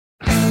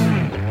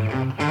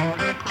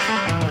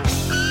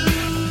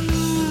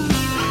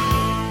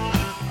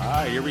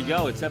we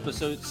go. It's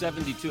episode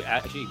 72.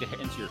 Actually, to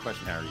answer your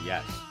question, Harry,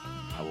 yes.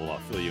 I will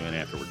fill you in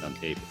after we're done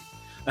taping.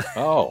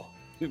 Oh.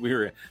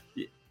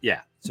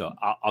 Yeah. So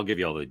I'll give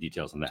you all the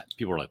details on that.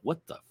 People are like,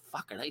 what the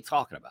fuck are they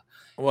talking about?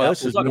 Well,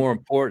 this is more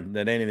important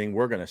than anything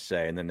we're going to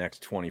say in the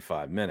next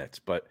 25 minutes.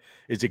 But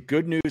is it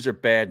good news or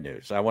bad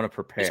news? I want to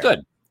prepare. It's good.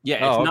 Yeah,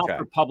 it's not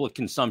for public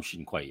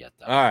consumption quite yet,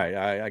 though. All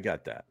right. I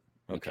got that.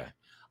 Okay.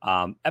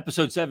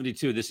 Episode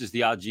 72. This is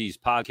the Odd G's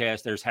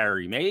podcast. There's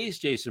Harry Mays,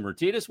 Jason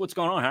Myrtetus. What's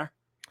going on, Harry?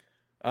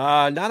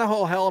 Not a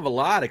whole hell of a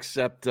lot,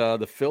 except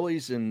the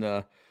Phillies and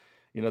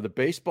the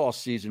baseball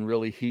season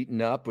really heating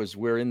up as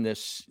we're in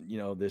this,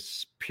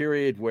 this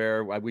period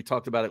where we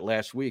talked about it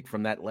last week,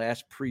 from that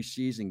last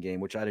preseason game,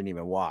 which I didn't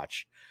even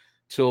watch,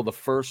 till the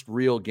first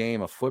real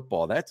game of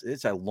football.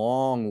 It's a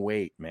long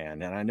wait,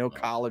 man. And I know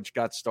college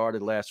got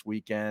started last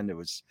weekend. It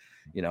was,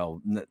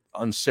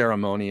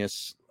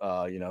 unceremonious.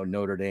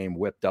 Notre Dame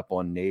whipped up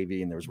on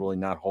Navy, and there was really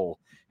not a whole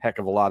heck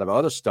of a lot of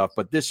other stuff.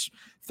 But this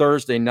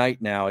Thursday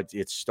night now,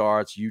 it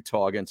starts.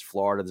 Utah against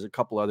Florida. There's a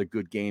couple other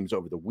good games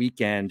over the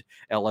weekend.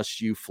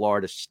 LSU,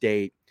 Florida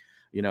State,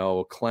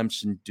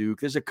 Clemson, Duke.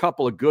 There's a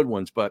couple of good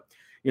ones, but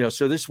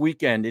so this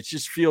weekend, it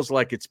just feels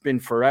like it's been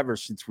forever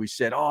since we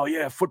said, oh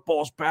yeah,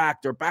 football's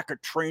back. They're back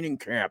at training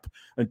camp.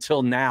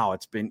 Until now,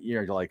 it's been,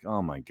 like,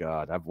 oh my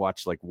God, I've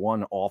watched like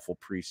one awful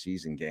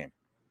preseason game.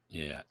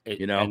 Yeah.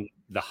 And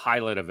the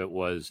highlight of it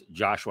was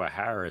Joshua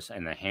Harris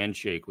and the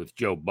handshake with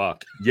Joe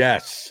Buck.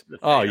 Yes.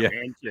 Oh, yeah.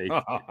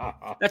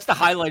 That's the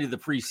highlight of the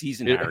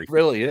preseason, Harry. It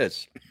really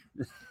is.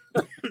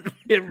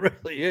 It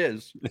really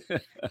is.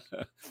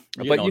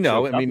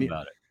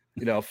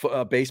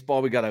 But,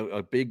 baseball, we got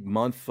a big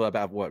month,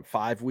 about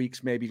 5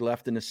 weeks maybe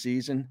left in the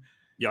season.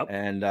 Yep.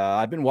 And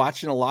I've been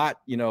watching a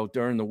lot,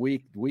 during the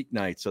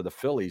weeknights of the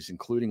Phillies,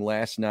 including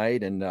last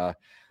night. And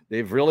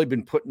they've really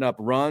been putting up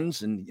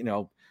runs, and,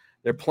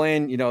 they're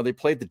playing, they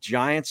played the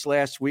Giants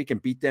last week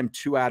and beat them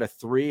 2 out of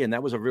 3. And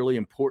that was a really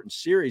important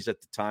series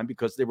at the time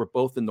because they were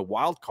both in the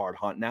wild card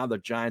hunt. Now the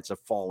Giants have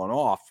fallen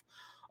off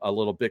a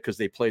little bit because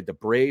they played the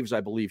Braves,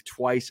 I believe,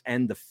 twice,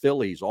 and the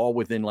Phillies all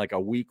within like a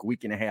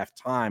week and a half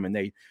time. And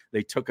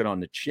they took it on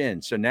the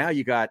chin. So now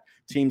you got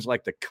teams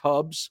like the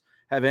Cubs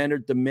have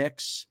entered the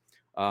mix.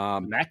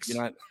 And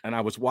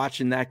I was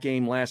watching that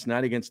game last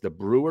night against the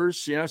Brewers,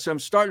 so I'm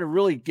starting to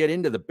really get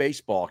into the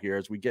baseball here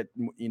as we get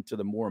into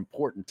the more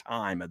important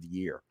time of the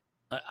year.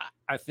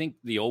 I think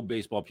the old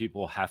baseball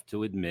people have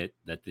to admit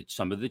that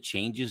some of the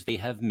changes they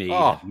have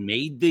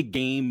made the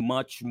game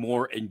much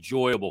more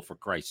enjoyable, for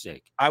Christ's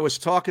sake. I was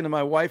talking to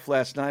my wife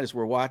last night as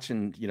we're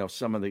watching,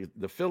 some of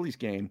the Phillies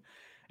game,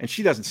 and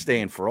she doesn't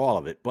stay in for all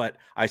of it. But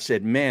I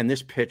said, man,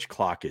 this pitch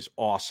clock is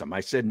awesome. I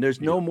said,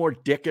 there's no more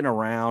dicking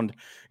around.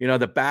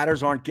 The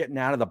batters aren't getting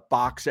out of the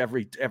box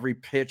every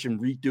pitch and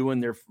redoing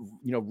their,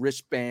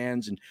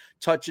 wristbands and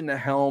touching the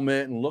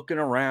helmet and looking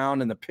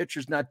around. And the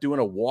pitcher's not doing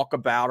a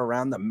walkabout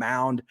around the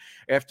mound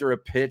after a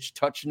pitch,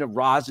 touching the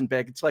rosin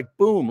bag. It's like,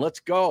 boom, let's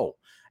go.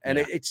 And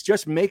it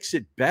just makes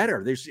it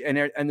better.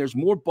 There's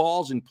more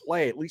balls in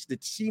play. At least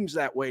it seems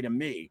that way to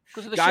me.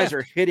 Guys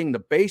are hitting the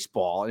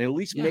baseball and at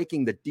least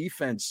making the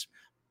defense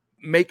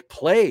make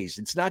plays.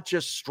 It's not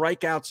just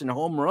strikeouts and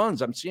home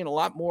runs. I'm seeing a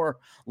lot more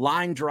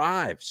line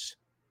drives.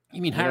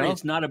 You mean, Harry,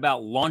 it's not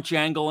about launch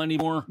angle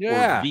anymore?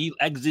 Yeah. Or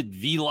exit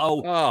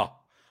velo? Oh,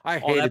 I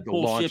hated the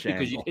launch angle.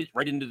 Because you hit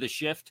right into the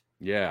shift?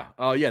 Yeah.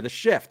 Oh, yeah, the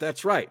shift.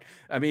 That's right.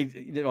 I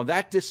mean,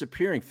 that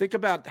disappearing. Think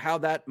about how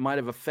that might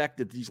have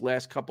affected these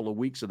last couple of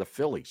weeks of the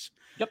Phillies.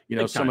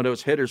 Yep. Some of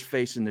those hitters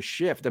facing the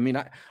shift. I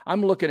mean,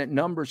 I'm looking at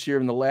numbers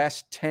here in the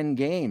last 10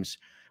 games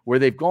where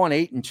they've gone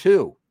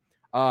 8-2.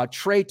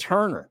 Trey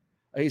Turner,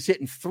 he's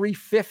hitting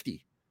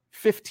 350,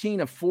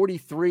 15 of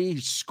 43.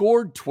 He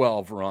scored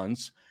 12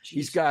 runs. Jesus.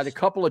 He's got a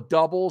couple of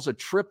doubles, a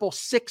triple,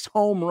 6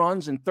 home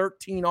runs, and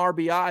 13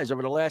 RBIs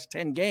over the last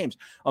 10 games.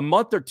 A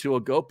month or two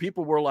ago,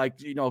 people were like,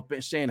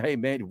 saying, hey,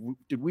 man,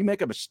 did we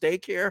make a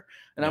mistake here?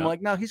 And I'm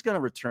like, no, he's going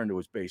to return to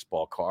his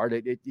baseball card.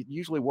 It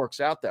usually works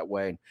out that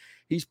way. And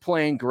he's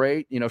playing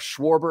great.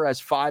 Schwarber has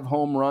 5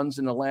 home runs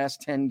in the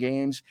last 10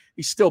 games.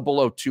 He's still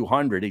below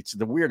 200. It's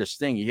the weirdest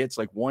thing. He hits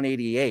like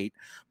 188,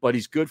 but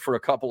he's good for a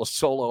couple of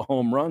solo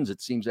home runs, it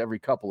seems, every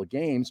couple of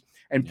games.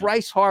 And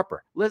Bryce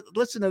Harper,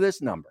 listen to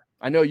this number.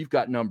 I know you've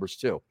got numbers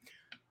too.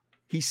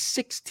 He's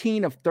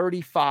 16 of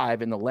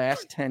 35 in the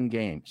last 10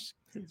 games.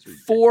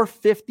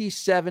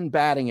 457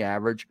 batting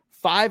average,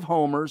 5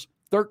 homers,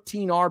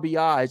 13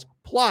 RBIs,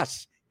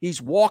 plus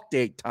he's walked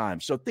 8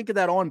 times. So think of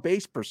that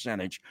on-base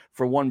percentage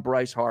for one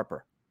Bryce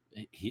Harper.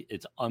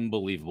 It's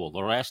unbelievable. The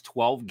last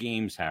 12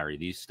 games, Harry,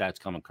 these stats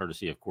come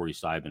courtesy of Corey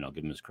Seidman. I'll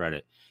give him his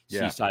credit. C.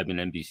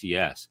 Seidman,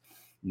 NBCS.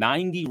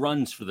 90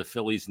 runs for the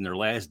Phillies in their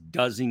last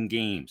dozen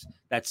games.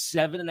 That's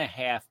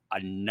 7.5 a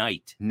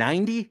night.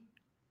 90?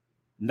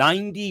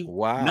 90.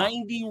 Wow.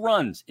 90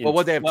 runs.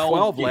 Well, they have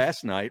 12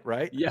 last night,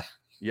 right? Yeah.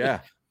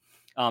 Yeah.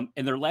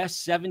 In their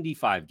last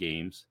 75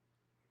 games,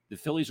 the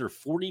Phillies are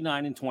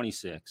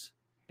 49-26. And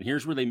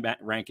here's where they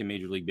rank in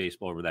Major League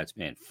Baseball over that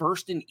span.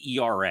 First in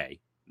ERA,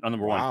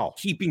 number one,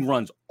 keeping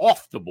runs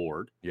off the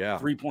board,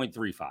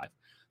 3.35.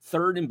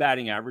 third in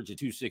batting average at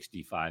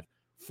 265,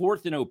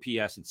 fourth in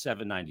OPS at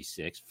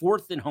 796,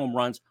 fourth in home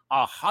runs,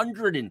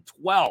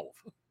 112.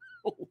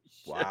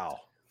 Wow.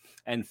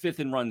 And fifth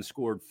in runs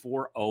scored,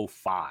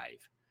 405.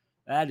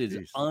 That is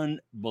Jeez.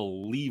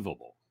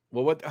 Unbelievable.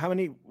 Well,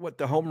 what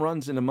the home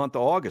runs in the month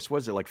of August?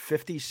 Was it like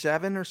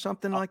 57 or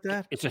something like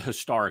that? It's a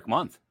historic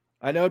month.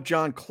 I know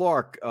John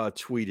Clark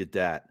tweeted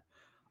that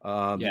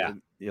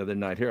the other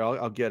night. Here,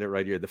 I'll get it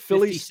right here. The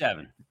Phillies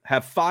 57.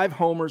 Have 5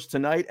 homers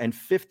tonight and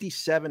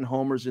 57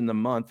 homers in the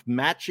month,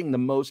 matching the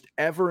most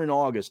ever in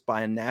August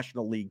by a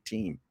National League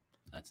team.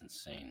 That's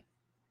insane.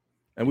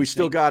 And we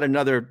still got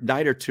another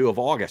night or two of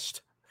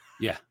August.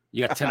 Yeah.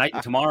 You got tonight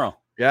and tomorrow.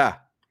 Yeah.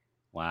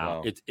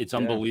 Wow. It's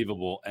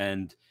unbelievable.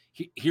 And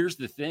here's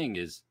the thing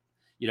is,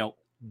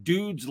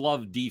 dudes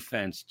love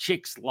defense.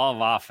 Chicks love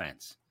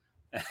offense.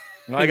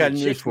 Well, I got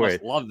news for you.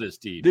 Love this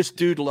team. This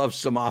dude loves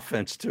some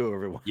offense too,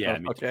 everyone. Yeah.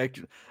 Okay.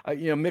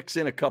 Mix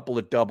in a couple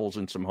of doubles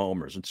and some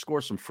homers and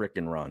score some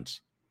freaking runs.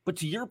 But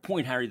to your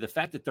point, Harry, the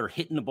fact that they're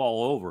hitting the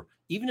ball over,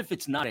 even if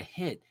it's not a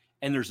hit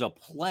and there's a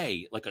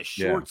play, like a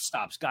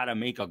shortstop's got to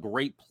make a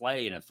great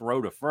play and a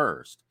throw to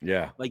first.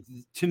 Yeah. Like,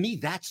 to me,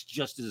 that's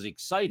just as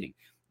exciting.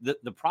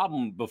 The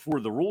problem before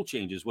the rule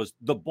changes was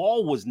the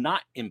ball was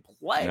not in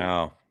play.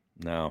 No.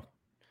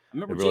 I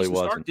remember really Jason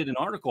Stark did an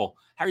article,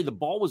 Harry, the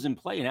ball was in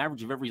play an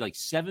average of every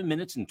 7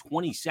 minutes and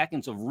 20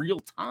 seconds of real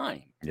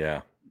time.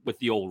 Yeah. With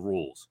the old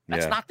rules.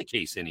 That's not the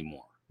case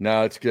anymore.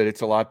 No, it's good. It's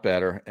a lot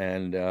better.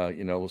 And,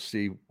 we'll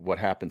see what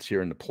happens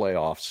here in the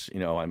playoffs.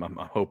 I'm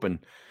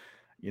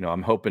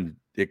hoping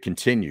it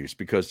continues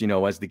because,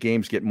 as the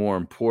games get more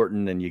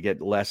important and you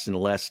get less and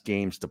less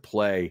games to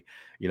play,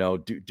 do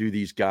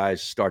these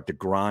guys start to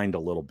grind a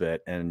little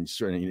bit and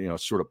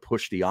sort of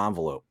push the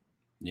envelope?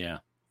 Yeah.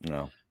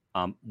 No.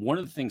 One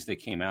of the things that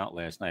came out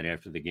last night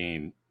after the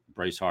game,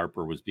 Bryce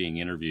Harper was being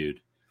interviewed.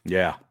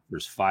 Yeah.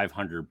 There's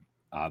 500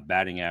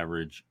 batting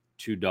average,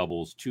 2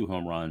 doubles, 2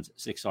 home runs,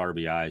 6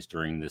 RBIs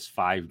during this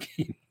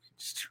 5-game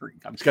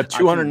streak. He's got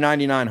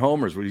 299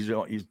 homers. He's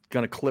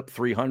going to clip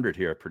 300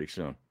 here pretty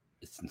soon.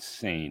 It's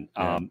insane.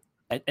 Yeah.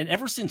 And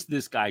ever since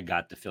this guy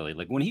got to Philly,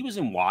 like when he was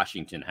in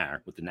Washington, Harry,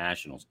 with the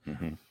Nationals,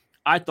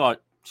 I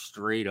thought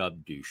straight up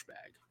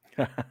douchebag.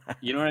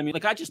 You know what I mean?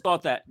 Like, I just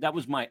thought that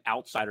was my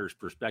outsider's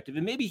perspective.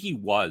 And maybe he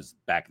was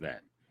back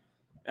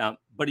then.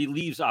 But he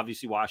leaves,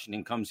 obviously,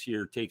 Washington, comes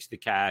here, takes the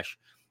cash.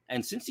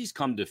 And since he's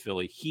come to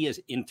Philly, he has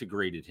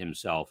integrated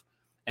himself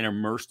and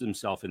immersed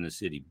himself in the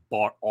city,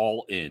 bought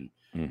all in,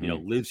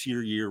 lives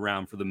here year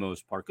round for the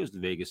most part, goes to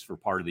Vegas for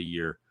part of the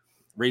year,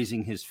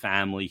 raising his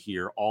family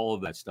here, all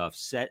of that stuff,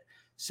 said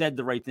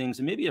the right things.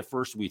 And maybe at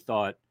first we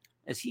thought,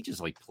 is he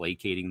just like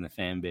placating the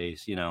fan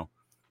base,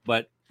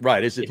 But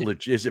right. Is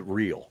it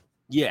real?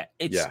 Yeah,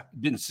 it's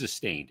been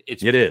sustained.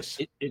 It is.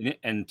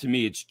 And to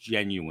me, it's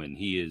genuine.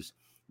 He is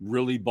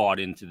really bought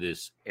into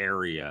this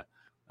area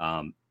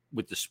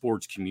with the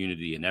sports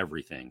community and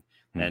everything,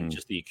 and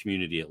just the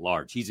community at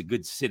large. He's a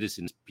good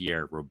citizen,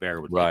 Pierre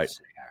Robert would like to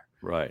say.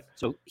 Right.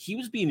 So he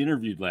was being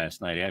interviewed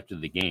last night after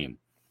the game.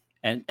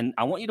 And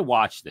I want you to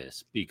watch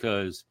this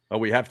because... Oh,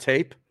 we have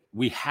tape?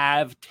 We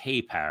have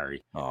tape,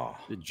 Harry. Oh.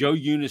 Joe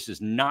Eunice is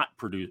not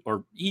producing,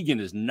 or Egan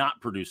is not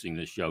producing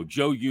this show.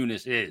 Joe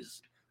Eunice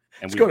is.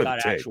 And we've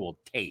got actual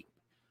tape.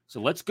 So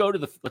let's go to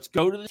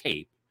the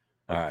tape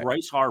of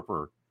Bryce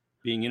Harper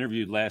being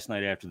interviewed last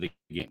night after the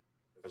game.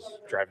 I was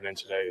driving in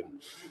today,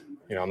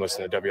 and I'm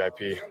listening to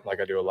WIP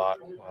like I do a lot,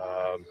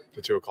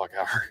 the 2:00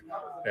 hour,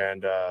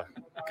 and a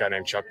guy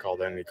named Chuck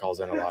called in. And he calls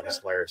in a lot. It's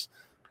hilarious.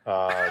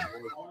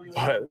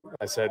 But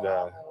I said,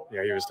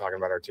 he was talking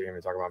about our team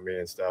and talking about me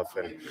and stuff.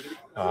 And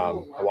I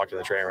walked in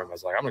the training room. I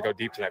was like, I'm gonna go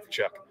deep tonight for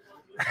Chuck.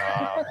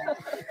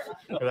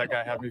 That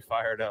guy had me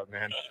fired up,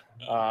 man.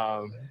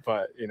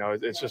 But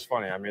it's just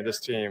funny. I mean, this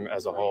team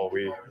as a whole,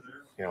 we,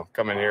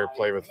 come in here,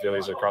 play with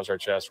Phillies across our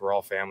chest. We're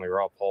all family.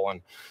 We're all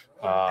pulling,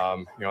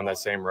 on that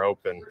same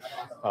rope. And,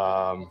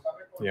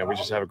 we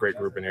just have a great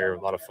group in here, a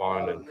lot of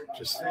fun, and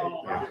just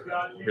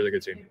really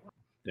good team.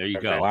 There you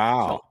go.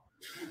 Wow.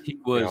 So he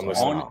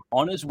was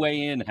on his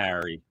way in,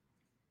 Harry,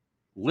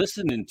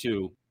 listening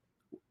to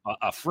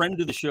a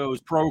friend of the show's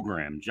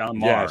program, John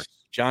Marks. Yes,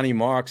 Johnny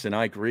Marks and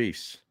Ike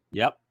Reese.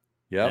 Yep.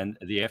 And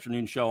the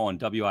afternoon show on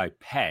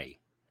WIP.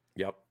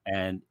 Yep.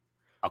 And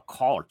a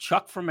caller,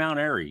 Chuck from Mount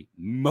Airy,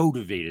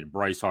 motivated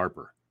Bryce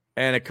Harper.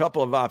 And a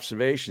couple of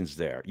observations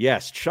there.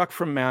 Yes, Chuck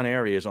from Mount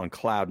Airy is on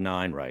cloud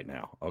 9 right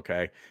now.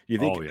 Okay. You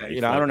think,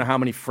 I don't know how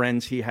many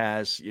friends he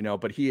has,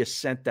 but he has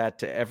sent that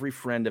to every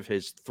friend of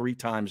his 3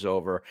 times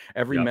over,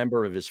 every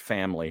member of his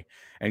family,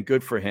 and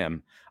good for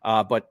him.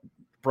 But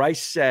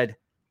Bryce said,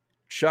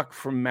 Chuck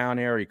from Mount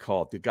Airy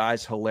called. The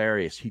guy's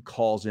hilarious. He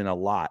calls in a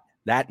lot.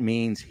 That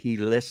means he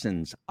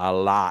listens a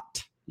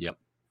lot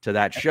to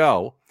that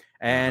show.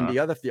 And the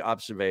other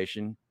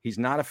observation, he's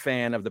not a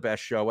fan of the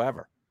best show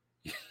ever.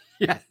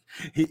 Yeah,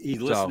 he's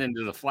listening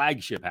to the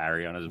flagship,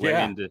 Harry, on his way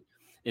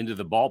into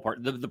the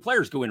ballpark. The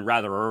players go in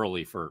rather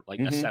early for like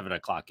a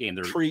 7:00 game.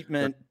 They're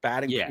treatment,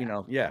 batting.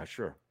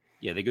 Sure.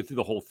 Yeah, they go through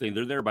the whole thing.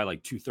 They're there by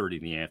like 2:30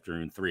 in the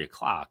afternoon,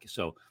 3:00.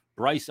 So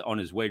Bryce on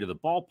his way to the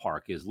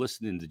ballpark is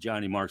listening to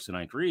Johnny Marks and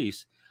Ike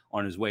Reese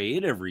on his way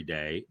in every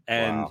day.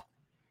 And,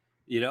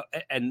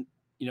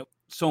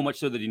 so much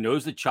so that he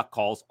knows that Chuck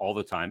calls all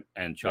the time,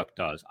 and Chuck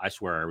does. I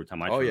swear every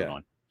time I turn it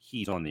on,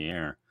 he's on the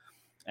air.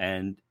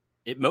 And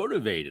it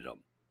motivated him.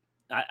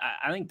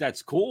 I think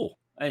that's cool.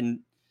 And,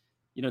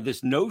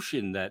 this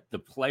notion that the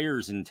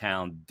players in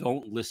town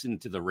don't listen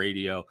to the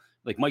radio,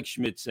 like Mike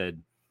Schmidt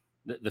said,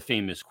 the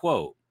famous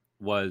quote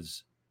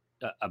was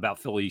about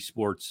Philly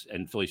sports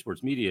and Philly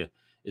sports media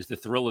is the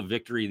thrill of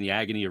victory and the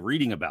agony of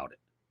reading about it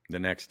the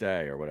next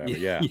day or whatever.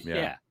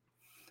 Yeah.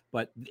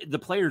 But the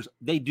players,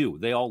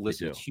 they all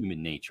listen. It's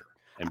human nature.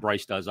 And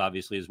Bryce does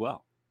obviously as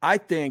well. I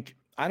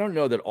don't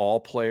know that all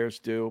players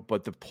do,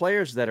 but the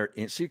players that are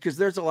because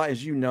there's a lot,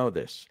 as you know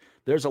this,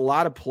 there's a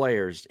lot of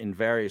players in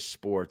various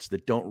sports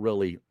that don't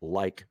really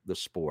like the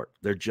sport.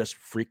 They're just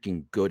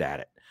freaking good at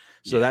it.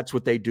 So that's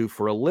what they do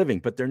for a living,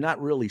 but they're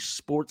not really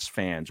sports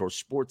fans or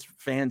sports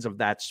fans of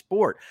that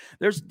sport.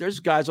 There's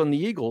guys on the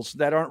Eagles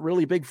that aren't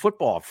really big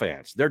football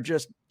fans. They're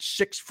just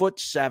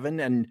 6'7"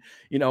 and,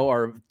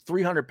 are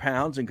 300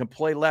 pounds and can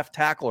play left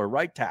tackle or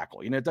right tackle.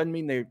 It doesn't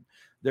mean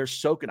they're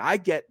soaking. I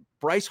get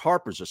Bryce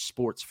Harper's a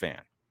sports fan.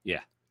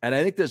 Yeah. And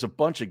I think there's a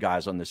bunch of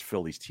guys on this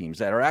Phillies teams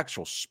that are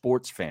actual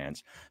sports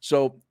fans.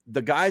 So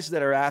the guys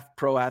that are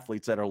pro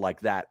athletes that are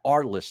like that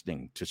are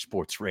listening to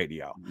sports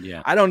radio.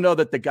 Yeah. I don't know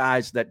that the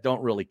guys that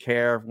don't really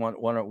care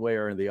one way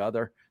or the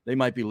other, they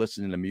might be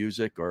listening to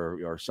music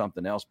or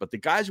something else. But the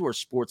guys who are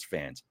sports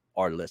fans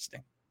are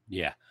listening.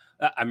 Yeah.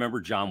 I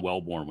remember John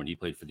Wellborn when he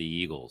played for the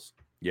Eagles.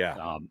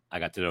 Yeah. I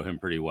got to know him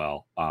pretty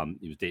well.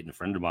 He was dating a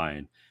friend of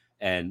mine,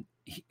 and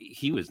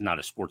he was not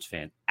a sports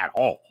fan at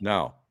all.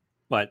 No.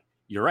 But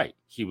you're right.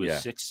 He was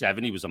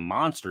 6'7". He was a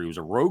monster. He was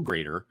a road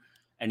grader.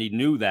 And he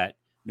knew that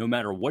no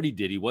matter what he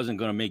did, he wasn't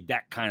going to make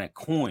that kind of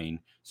coin.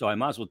 So I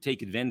might as well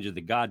take advantage of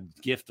the God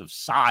gift of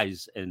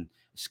size and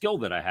skill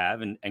that I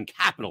have and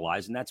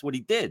capitalize. And that's what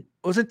he did.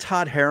 Wasn't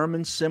Todd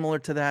Harriman similar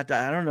to that?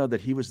 I don't know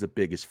that he was the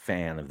biggest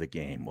fan of the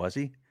game, was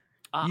he?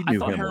 I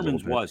thought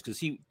Harriman's was because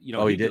he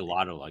did a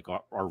lot of like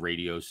our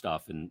radio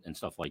stuff and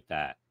stuff like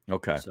that.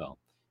 Okay. So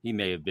he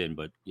may have been,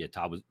 but the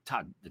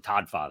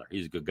Todd father.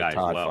 He's a good guy as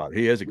well. Father.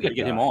 He is a good guy. We got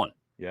to get him on.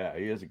 Yeah,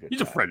 he is a good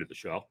He's guy. a friend of the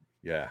show.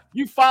 Yeah.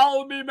 You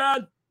follow me,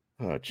 man.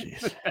 Oh,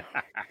 jeez.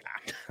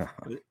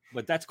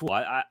 But that's cool.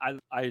 I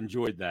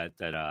enjoyed that.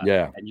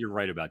 And you're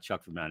right about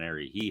Chuck from Mount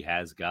Airy. He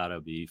has got to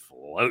be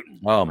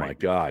floating. Oh, my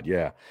God,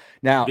 yeah.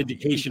 Now,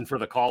 vindication for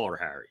the caller,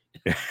 Harry.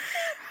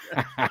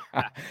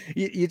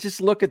 You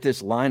just look at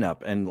this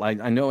lineup, and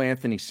I know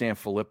Anthony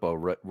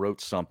Sanfilippo wrote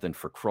something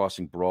for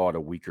Crossing Broad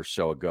a week or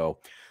so ago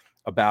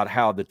about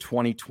how the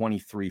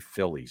 2023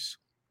 Phillies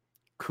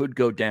could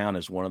go down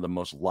as one of the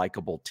most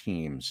likable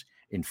teams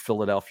in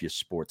Philadelphia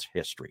sports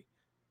history.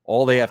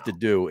 All they have to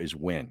do is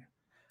win.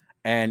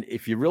 And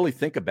if you really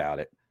think about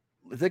it,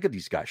 think of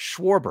these guys.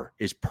 Schwarber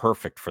is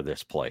perfect for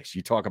this place.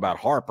 You talk about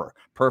Harper,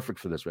 perfect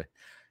for this way.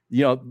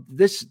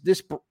 This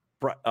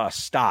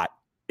Stott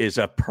is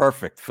a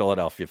perfect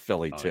Philadelphia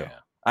Philly too.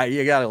 Yeah.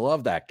 You got to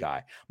love that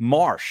guy.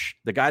 Marsh,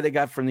 the guy they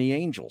got from the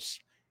Angels.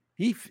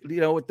 He,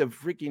 with the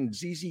freaking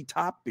ZZ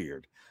Top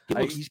beard.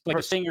 He's like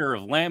a singer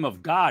of Lamb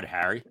of God,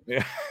 Harry.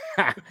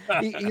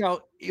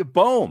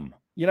 Boom.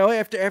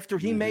 After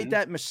he made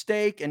that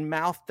mistake and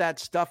mouthed that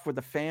stuff where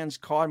the fans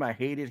called him, I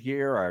hate it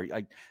here, or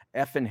I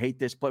effing hate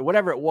this play,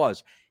 whatever it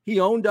was,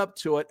 he owned up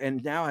to it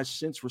and now has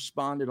since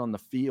responded on the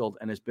field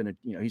and has been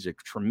he's a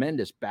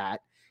tremendous bat.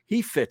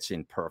 He fits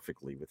in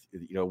perfectly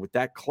with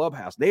that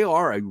clubhouse. They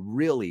are a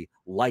really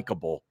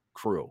likable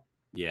crew.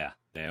 Yeah,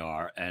 they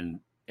are. And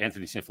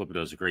Anthony Sanfilippo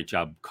does a great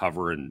job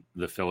covering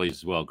the Phillies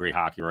as well. Great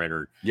hockey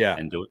writer. Yeah.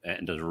 And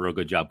does a real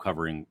good job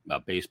covering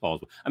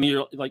baseball. I mean,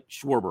 you're like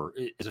Schwarber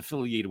is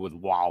affiliated with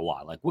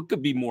Wawa. Like, what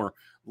could be more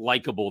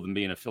likable than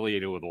being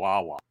affiliated with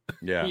Wawa?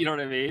 Yeah. You know what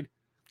I mean?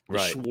 The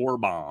right.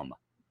 Schwarbomb.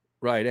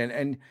 Right.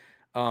 And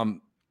I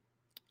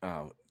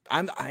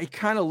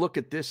kind of look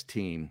at this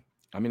team.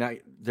 I mean, I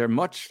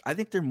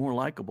think they're more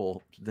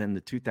likable than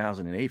the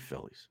 2008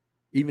 Phillies,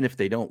 even if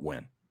they don't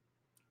win.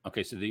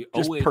 Okay, so the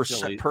just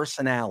Phillies,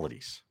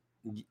 personalities,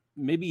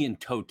 maybe in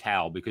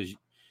total, because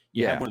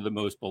you had one of the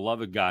most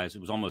beloved guys.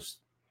 It was almost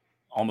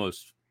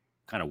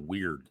kind of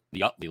weird.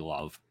 The Utley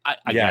love. I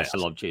guess I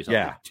love Chase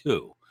Utley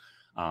too.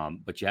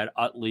 But you had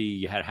Utley,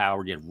 you had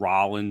Howard, you had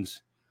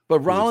Rollins.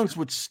 But Rollins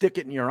would stick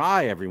it in your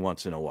eye every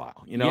once in a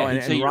while, and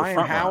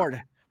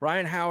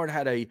Ryan Howard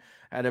had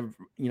an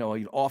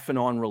off and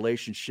on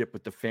relationship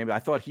with the family. I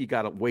thought he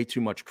got way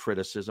too much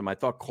criticism. I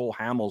thought Cole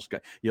Hamels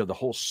got, the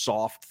whole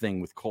soft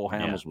thing with Cole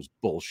Hamels was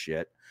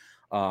bullshit.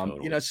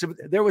 Totally. So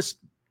there was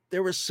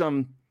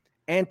some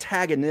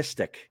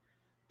antagonistic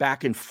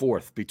back and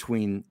forth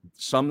between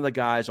some of the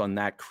guys on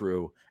that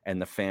crew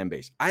and the fan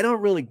base. I don't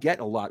really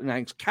get a lot.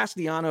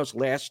 Castellanos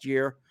last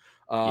year,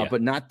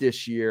 but not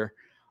this year.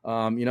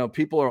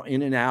 People are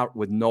in and out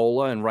with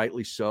Nola, and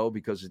rightly so,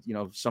 because,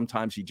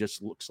 sometimes he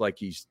just looks like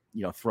he's,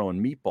 throwing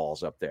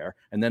meatballs up there.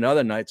 And then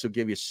other nights he'll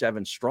give you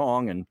 7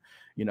 strong and,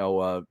 10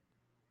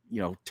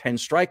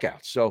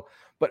 strikeouts. So,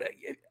 but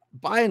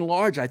by and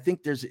large, I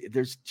think there's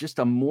just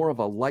a more of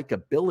a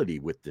likability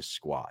with this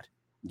squad.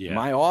 Yeah. Am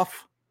I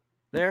off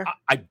there?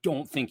 I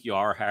don't think you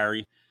are,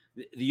 Harry.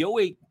 The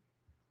 08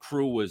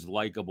 crew was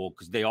likable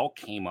because they all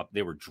came up.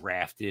 They were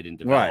drafted and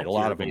developed. Right, a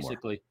lot of them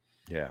basically. Were.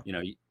 Yeah. You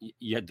know,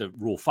 you had the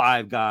Rule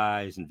 5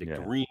 guys and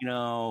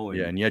Victorino.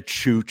 And you had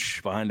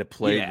Chooch behind the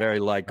plate, very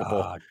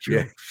likable.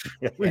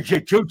 We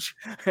say Chooch.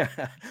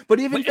 But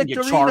even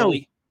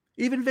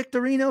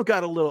Victorino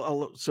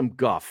got some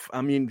guff.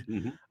 I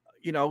mean,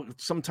 you know,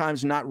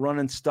 sometimes not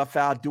running stuff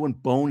out, doing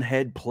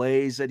bonehead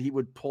plays that he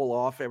would pull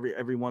off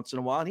every once in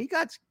a while. And he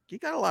got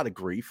a lot of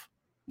grief.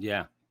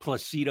 Yeah.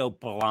 Placido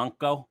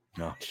Polanco.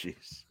 Oh,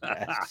 jeez.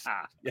 Yes.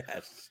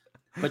 Yes.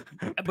 But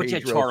you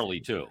had Charlie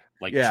too.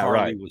 Like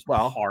Charlie was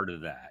part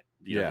of that.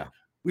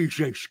 We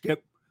say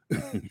Skip.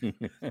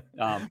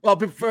 Well,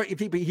 before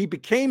he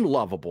became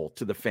lovable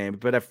to the fan,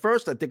 but at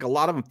first I think a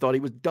lot of them thought he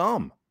was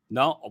dumb.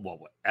 No, well,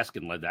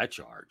 Eskin led that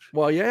charge.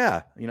 Well,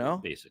 yeah, you know,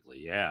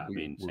 basically, yeah. I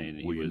mean, saying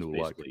he was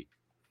basically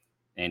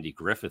Andy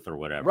Griffith or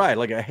whatever, right?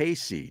 Like a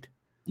hayseed.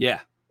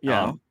 Yeah,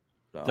 doesn't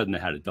know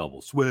how to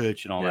double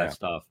switch and all that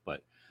stuff.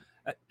 But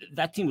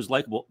that team was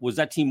likable. Was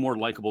that team more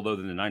likable though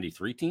than the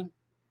 '93 team?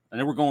 And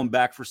then we're going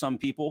back for some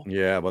people.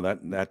 Yeah, well,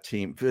 that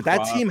team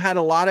had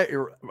a lot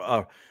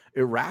of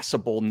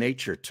irascible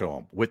nature to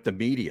them with the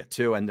media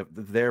too, and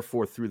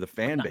therefore through the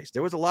fan base.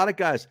 There was a lot of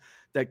guys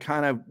that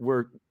kind of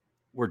were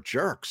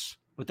jerks.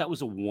 But that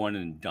was a one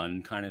and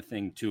done kind of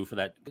thing too. For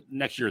that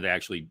next year, they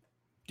actually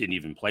didn't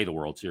even play the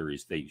World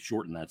Series. They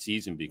shortened that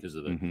season because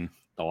of the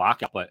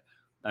lockout. But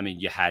I mean,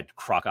 you had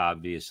Kruk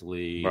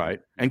obviously, right?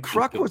 And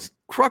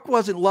Kruk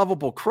wasn't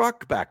lovable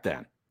Kruk back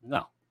then.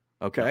 No.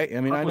 Okay.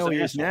 I mean, I know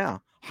he is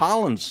now.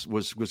 Hollins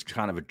was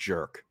kind of a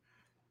jerk.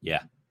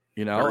 Yeah.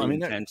 You know, very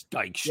intense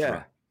Dykstra.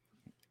 Yeah.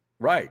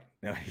 Right.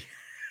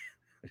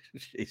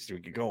 Jeez,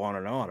 we could go on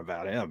and on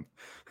about him.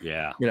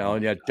 Yeah. You know,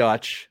 and you had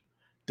Dutch,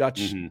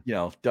 you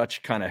know,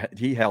 Dutch kind of,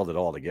 he held it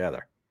all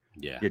together.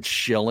 Yeah. You had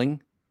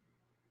Schilling.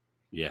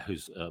 Yeah.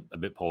 Who's a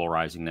bit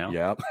polarizing now.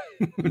 Yep.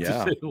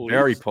 Yeah.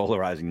 Very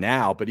polarizing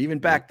now. But even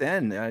back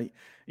then,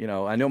 you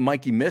know, I know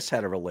Mikey Miss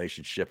had a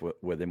relationship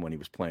with him when he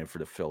was playing for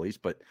the Phillies,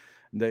 but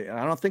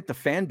I don't think the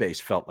fan base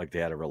felt like they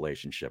had a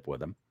relationship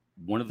with him.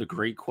 One of the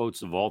great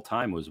quotes of all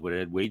time was what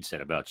Ed Wade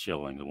said about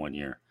Schilling the one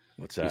year.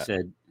 What's that? He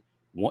said,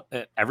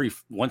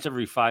 once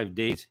every 5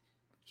 days,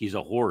 he's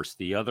a horse.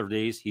 The other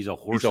days, he's a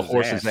horse's ass. He's a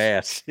horse's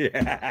ass.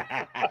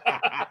 Yeah.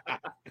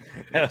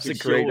 That's a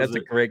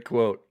great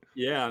quote.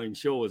 Yeah. I mean,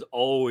 Schill was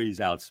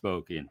always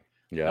outspoken.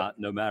 Yeah.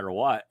 No matter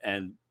what.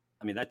 And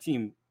I mean, that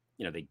team,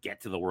 you know, they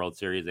get to the World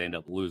Series. They end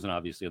up losing,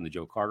 obviously, on the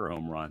Joe Carter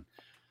home run.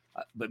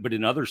 But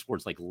in other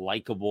sports like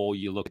Likable,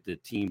 you look at the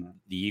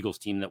Eagles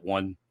team that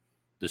won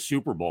the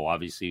Super Bowl,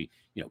 obviously,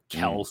 you know,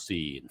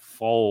 Kelsey and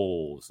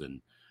Foles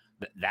and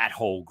that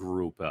whole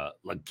group,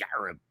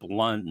 LeGarrette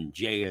Blount and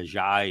Jay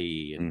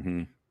Ajayi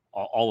and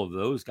all of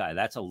those guys.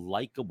 That's a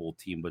likable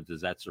team, but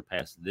does that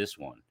surpass this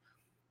one?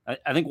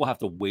 I think we'll have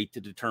to wait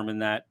to determine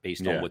that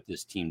based on what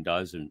this team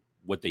does and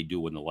what they do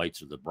when the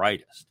lights are the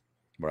brightest.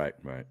 Right.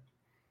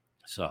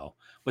 So,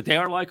 but they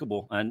are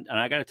likable. And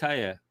I got to tell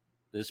you,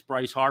 this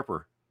Bryce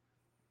Harper,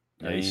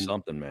 he's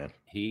something, man.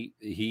 He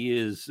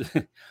is.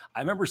 I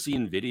remember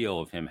seeing video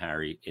of him,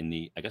 Harry,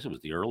 I guess it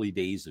was the early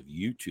days of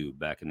YouTube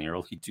back in the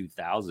early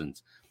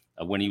 2000s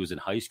when he was in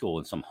high school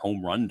in some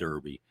home run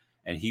derby,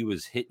 and he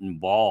was hitting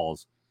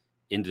balls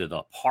into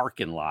the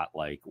parking lot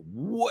like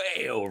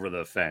way over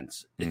the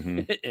fence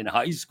in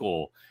high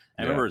school.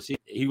 I remember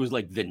he was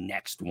like the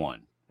next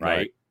one,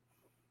 right?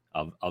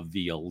 Of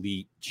the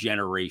elite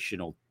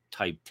generational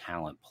type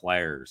talent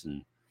players.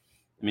 And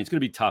I mean, it's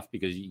going to be tough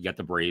because you got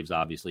the Braves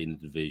obviously in the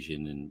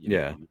division, and you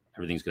know,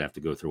 everything's going to have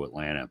to go through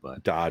Atlanta.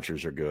 But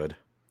Dodgers are good.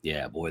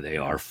 Yeah, boy, they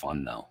are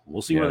fun though.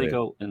 We'll see where they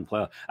go in the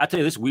playoff. I tell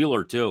you, this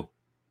Wheeler too.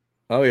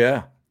 Oh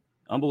yeah,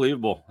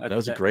 unbelievable. That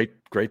was a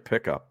great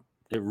pickup.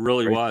 It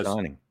really was.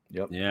 Signing.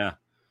 Yep. Yeah,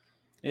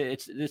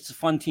 it's a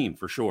fun team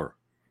for sure.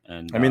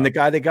 And I mean, the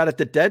guy they got at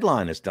the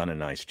deadline has done a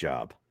nice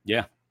job.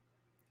 Yeah.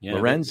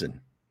 Lorenzen.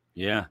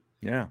 Yeah.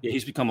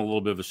 He's become a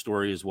little bit of a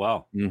story as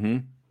well.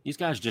 These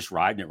guys just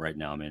riding it right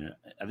now, man.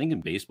 I think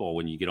in baseball,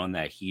 when you get on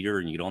that heater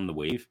and you get on the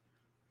wave,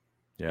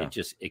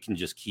 it can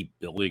just keep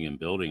building and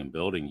building and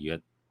building.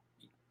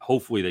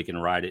 Hopefully they can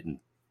ride it, and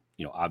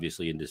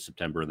obviously into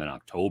September and then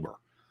October,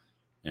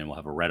 and we'll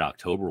have a red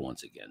October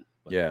once again.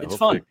 But it's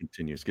fun. It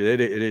continues.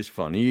 It is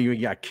fun. You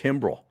got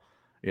Kimbrel,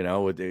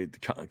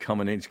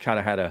 coming in. He's kind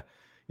of had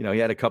he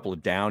had a couple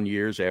of down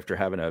years after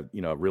having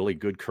a really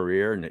good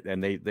career,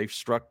 and they've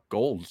struck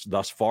gold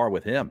thus far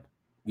with him.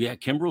 Yeah,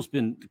 Kimbrel's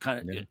been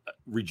kind of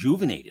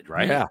rejuvenated,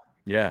 right?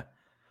 Yeah.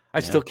 I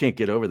still can't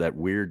get over that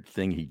weird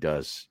thing he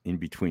does in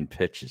between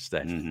pitches.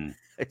 That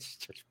it's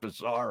just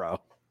bizarro.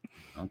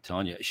 I'm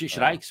telling you.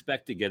 Should I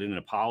expect to get an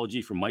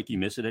apology from Mikey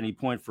Miss at any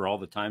point for all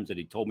the times that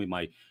he told me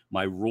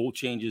my rule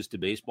changes to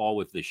baseball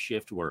with the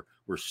shift were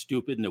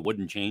stupid and it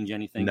wouldn't change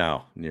anything?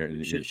 No.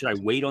 Should I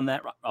wait on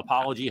that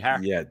apology,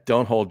 Harry? Yeah,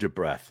 don't hold your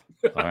breath.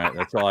 All right,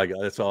 that's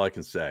all I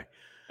can say.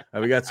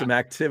 We got some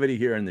activity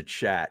here in the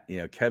chat.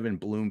 Kevin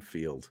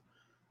Bloomfield,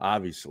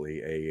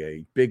 obviously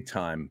a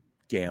big-time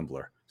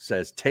gambler,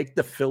 says, take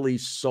the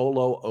Phillies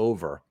solo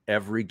over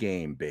every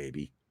game,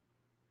 baby.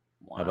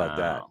 Wow. How about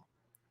that?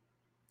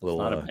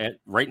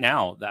 Right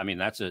now, I mean,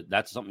 that's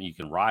something you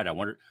can ride. I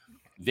wonder,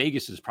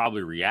 Vegas is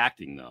probably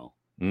reacting, though,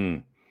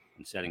 and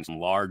setting some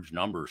large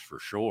numbers for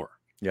sure.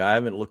 Yeah, I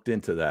haven't looked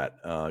into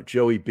that.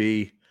 Joey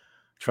B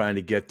trying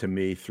to get to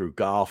me through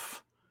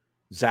golf.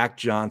 Zach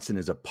Johnson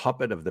is a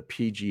puppet of the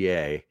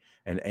PGA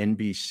and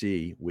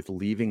NBC with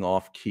leaving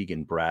off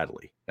Keegan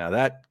Bradley. Now,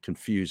 that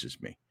confuses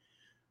me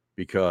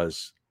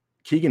because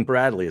Keegan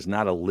Bradley is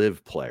not a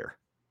live player.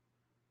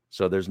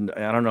 So I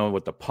don't know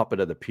what the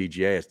puppet of the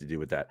PGA has to do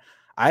with that.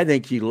 I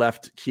think he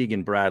left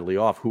Keegan Bradley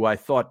off, who I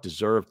thought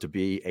deserved to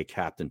be a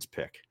captain's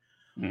pick.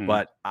 Mm-hmm.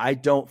 But I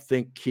don't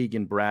think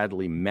Keegan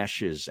Bradley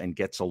meshes and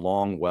gets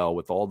along well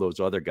with all those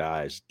other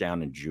guys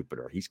down in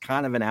Jupiter. He's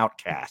kind of an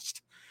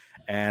outcast.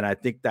 And I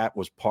think that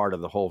was part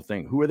of the whole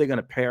thing. Who are they going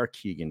to pair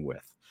Keegan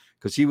with?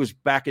 Because he was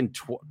back in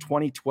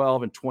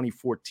 2012 and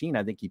 2014.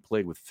 I think he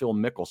played with Phil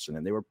Mickelson,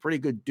 and they were a pretty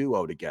good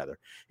duo together.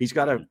 He's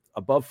got a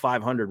above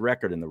 500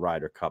 record in the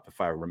Ryder Cup, if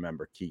I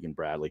remember, Keegan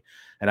Bradley.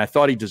 And I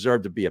thought he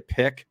deserved to be a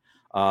pick.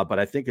 But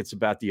I think it's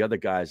about the other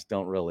guys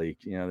don't really,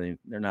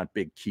 they're not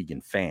big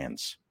Keegan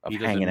fans of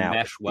hanging out. He doesn't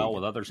mesh well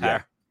with others.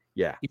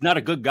 Yeah. He's not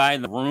a good guy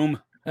in the room.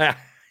 I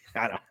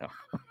don't know.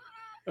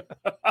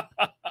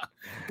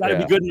 Got to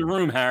be good in the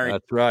room, Harry.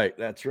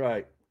 That's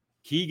right.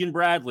 Keegan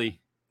Bradley.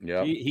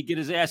 Yeah. He get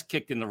his ass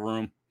kicked in the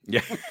room.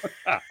 Yeah.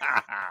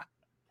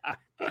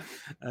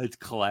 That's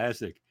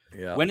classic.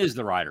 Yeah. When is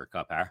the Ryder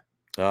Cup, Harry?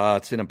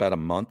 It's in about a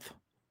month.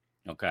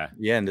 Okay.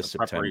 Yeah, into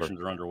September. Preparations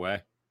are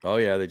underway. Oh,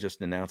 yeah. They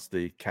just announced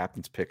the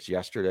captain's picks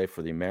yesterday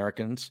for the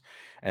Americans.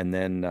 And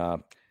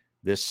then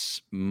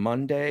this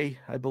Monday,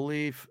 I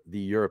believe, the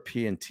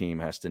European team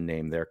has to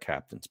name their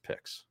captain's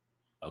picks.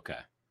 Okay.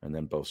 And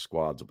then both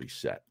squads will be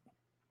set.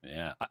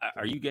 Yeah.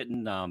 Are you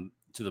getting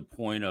to the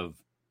point of,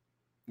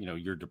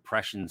 your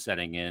depression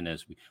setting in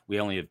as we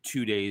only have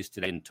 2 days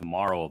today and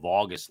tomorrow of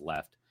August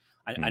left?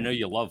 I know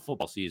you love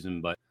football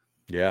season, but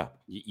yeah,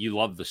 you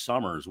love the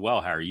summer as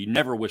well, Harry. You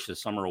never wish the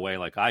summer away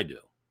like I do.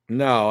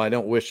 No, I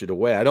don't wish it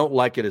away. I don't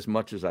like it as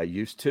much as I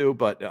used to,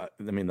 but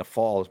the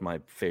fall is my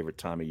favorite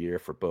time of year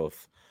for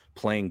both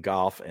playing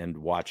golf and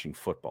watching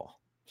football.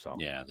 So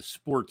yeah, the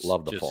sports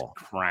love the just fall.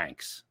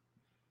 Cranks.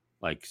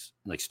 Like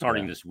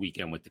starting this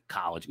weekend with the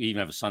college. We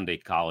even have a Sunday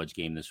college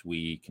game this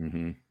week.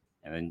 Mm-hmm.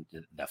 And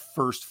then the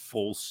first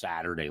full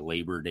Saturday,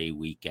 Labor Day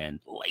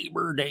weekend.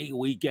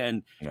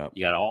 Yep.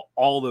 You got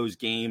all those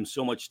games,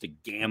 so much to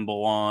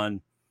gamble on.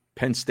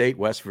 Penn State,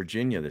 West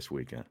Virginia this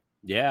weekend.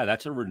 Yeah,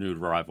 that's a renewed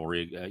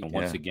rivalry.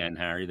 Once again,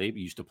 Harry, they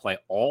used to play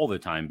all the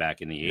time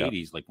back in the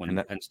 80s, like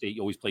when Penn State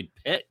always played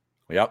Pitt.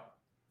 Yep.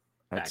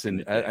 I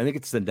think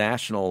it's the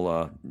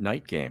national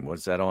night game.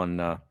 Was that on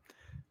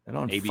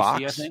ABC,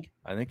 Fox?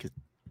 I think.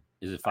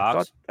 Is it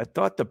Fox? I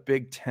thought the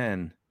Big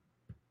Ten.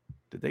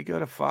 Did they go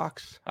to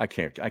Fox? I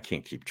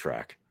can't keep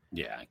track.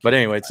 Yeah. But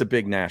anyway, it's a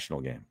big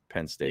national game.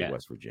 Penn State,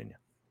 West Virginia.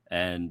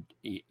 And,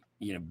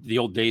 the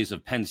old days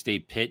of Penn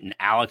State Pitt and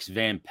Alex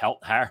Van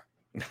Pelt.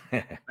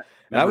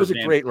 That was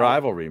a great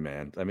rivalry,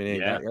 man. I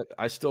mean,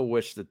 I still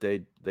wish that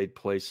they'd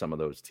play some of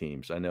those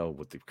teams. I know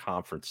with the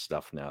conference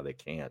stuff now they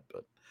can't,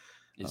 but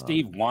is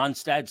Dave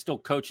Wannstedt still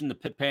coaching the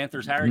Pitt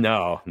Panthers, Harry?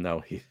 No,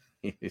 he's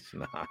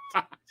not.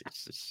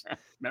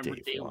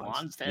 Remember Dave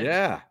Wannstedt?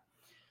 Yeah.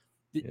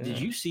 Did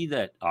you see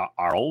that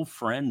our old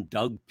friend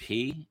Doug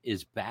P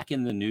is back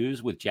in the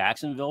news with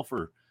Jacksonville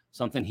for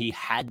something he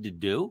had to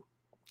do?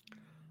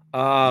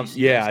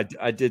 Yeah,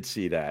 I did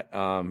see that.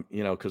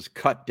 Because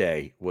cut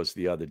day was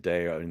the other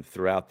day and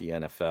throughout the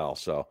NFL.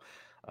 So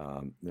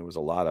there was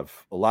a lot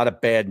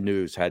of bad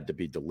news had to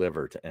be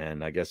delivered.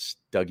 And I guess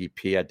Dougie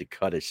P had to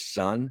cut his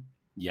son.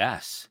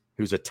 Yes.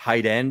 Who's a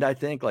tight end, I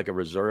think, like a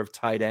reserve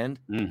tight end.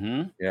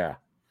 Mm-hmm. Yeah.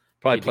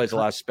 Probably plays a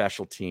lot of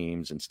special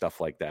teams and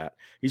stuff like that.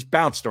 He's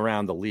bounced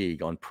around the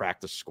league on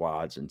practice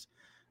squads and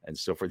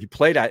so forth.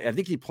 I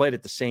think he played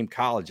at the same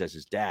college as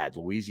his dad,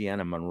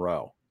 Louisiana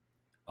Monroe.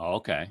 Oh,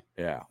 okay.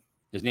 Yeah.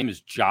 His name is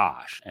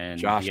Josh. And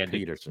Josh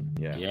Peterson.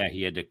 Yeah,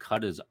 he had to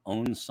cut his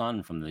own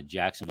son from the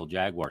Jacksonville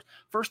Jaguars.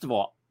 First of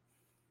all,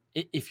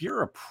 if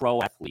you're a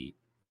pro athlete,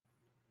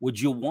 would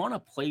you want to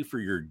play for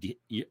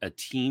a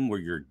team where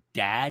your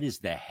dad is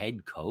the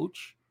head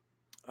coach?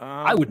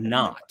 I would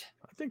not.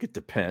 I think it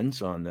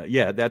depends on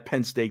that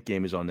Penn State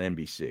game is on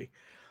NBC.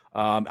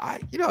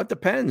 It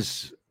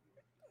depends.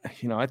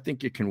 I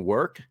think it can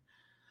work.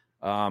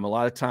 A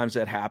lot of times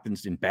that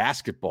happens in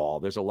basketball.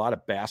 There's a lot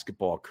of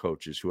basketball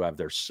coaches who have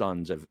their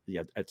sons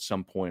at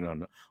some point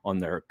on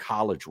their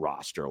college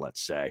roster,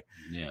 let's say.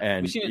 Yeah.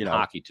 And we've seen it in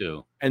hockey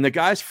too. And the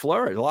guys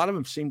flourish. A lot of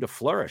them seem to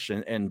flourish.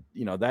 And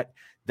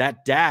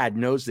that dad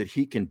knows that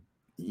he can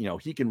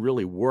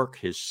really work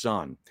his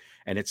son.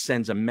 And it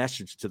sends a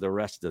message to the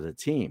rest of the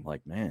team.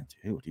 Like, man,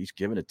 dude, he's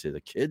giving it to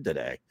the kid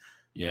today.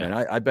 Yeah. And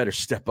I better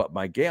step up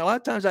my game. A lot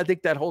of times I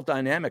think that whole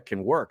dynamic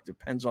can work.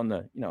 Depends on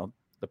the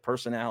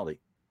personality.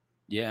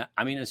 Yeah,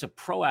 I mean, as a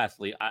pro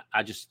athlete,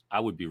 I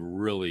would be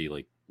really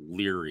like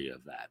leery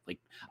of that. Like,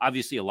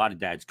 obviously, a lot of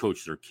dads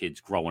coach their kids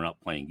growing up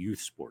playing youth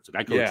sports.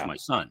 Like, I coached my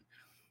son,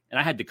 and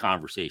I had the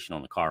conversation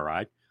on the car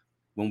ride.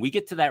 When we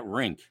get to that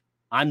rink,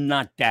 I'm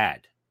not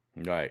dad.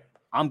 Right.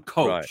 I'm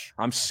coach. Right.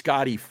 I'm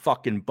Scotty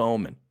fucking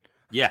Bowman.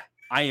 Yeah,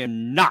 I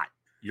am not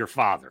your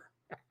father.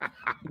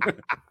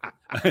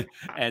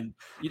 And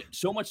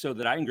so much so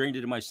that I ingrained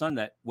it in my son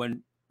that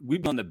when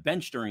we'd be on the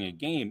bench during a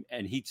game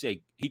and he'd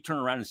turn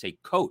around and say,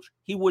 coach,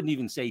 he wouldn't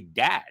even say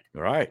dad.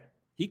 Right.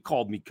 He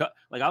called me.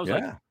 Like, I was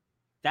like,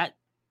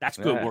 that's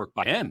good work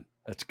by him.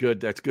 That's good.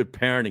 That's good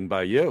parenting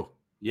by you.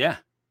 Yeah.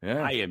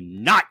 Yeah. I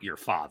am not your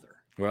father.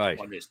 Right.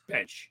 On this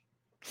bench.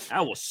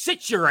 I will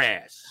sit your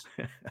ass.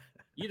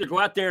 You either go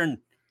out there and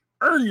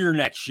earn your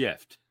next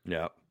shift.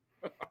 Yeah.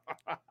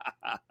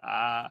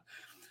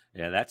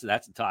 Yeah, that's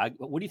a tie.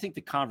 What do you think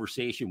the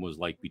conversation was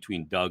like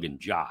between Doug and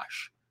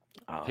Josh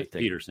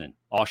Peterson?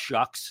 All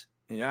shucks.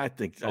 Yeah, I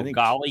think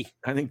golly.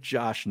 I think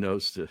Josh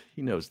knows the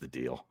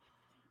deal.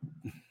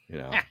 You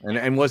know,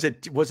 and was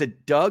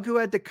it Doug who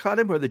had to cut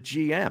him or the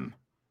GM?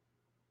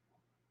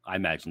 I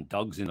imagine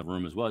Doug's in the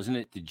room as well, isn't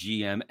it? The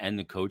GM and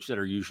the coach that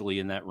are usually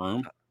in that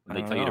room. When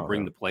they tell you to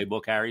bring the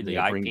playbook, Harry, the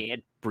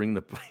iPad. Bring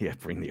the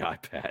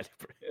iPad.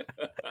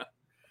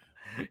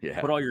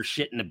 Yeah. Put all your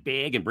shit in the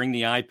bag and bring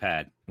the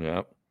iPad.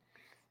 Yep.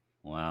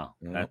 Wow.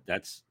 Yep.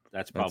 That's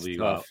probably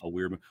a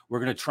weird. We're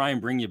gonna try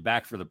and bring you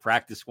back for the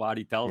practice squad.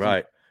 He tells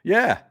right. them.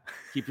 Yeah.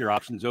 Keep your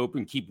options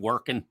open. Keep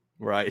working.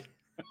 Right.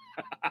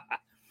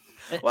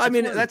 Well, I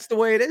mean, that's the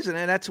way it is, and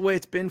that's the way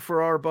it's been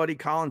for our buddy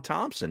Colin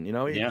Thompson. You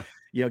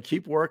know,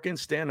 keep working,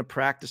 stay in the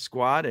practice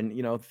squad, and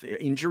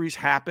injuries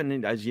happen,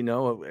 and as you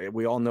know,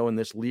 we all know in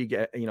this league,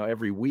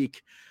 every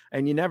week,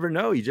 and you never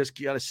know. You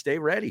just got to stay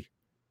ready.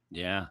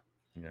 Yeah.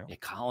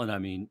 Colin. I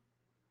mean,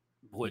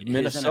 boy,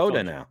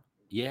 Minnesota now.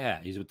 Yeah,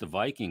 he's with the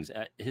Vikings.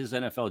 His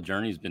NFL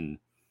journey has been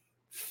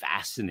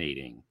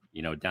fascinating.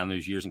 Down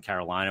those years in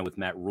Carolina with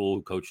Matt Rule,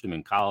 who coached him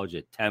in college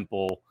at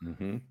Temple,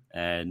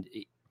 and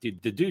the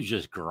dude's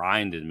just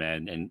grinding,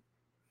 man, and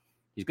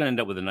he's going to end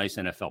up with a nice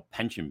NFL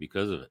pension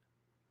because of it.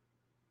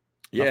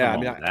 Yeah, I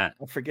mean, I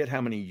forget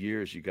how many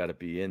years you got to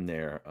be in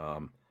there. I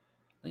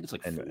think it's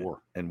like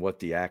 4. And what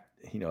the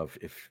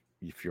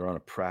if you're on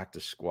a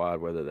practice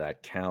squad, whether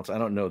that counts. I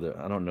don't know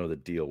the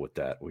deal with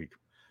that. We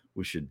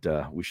should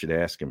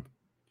ask him.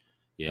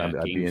 Yeah,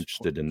 I'd be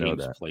interested to know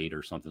that. Played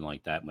or something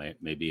like that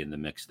may be in the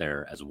mix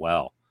there as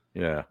well.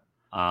 Yeah.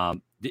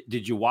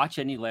 Did you watch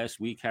any last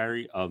week,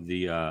 Harry, of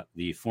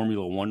the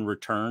Formula One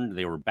return?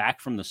 They were back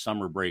from the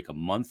summer break, a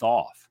month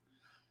off,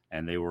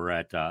 and they were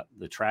at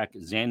the track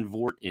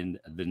Zandvoort in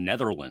the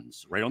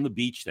Netherlands, right on the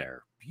beach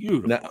there.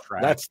 Beautiful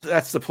track.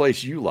 That's the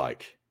place you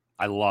like.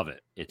 I love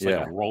it. It's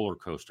like a roller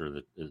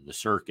coaster, the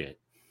circuit,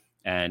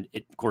 and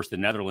of course the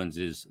Netherlands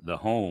is the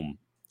home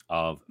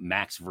of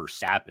Max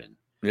Verstappen.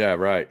 Yeah,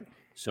 right.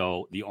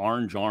 So the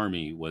Orange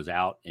Army was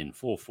out in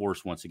full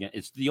force once again.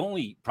 It's the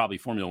only probably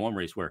Formula One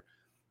race where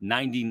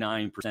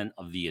 99%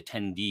 of the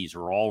attendees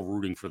are all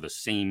rooting for the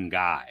same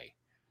guy.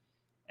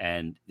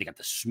 And they got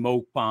the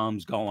smoke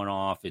bombs going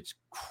off. It's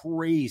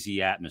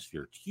crazy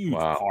atmosphere. It's huge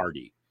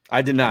party.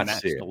 I did not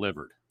see it.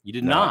 Delivered. You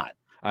did not.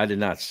 I did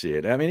not see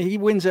it. I mean, he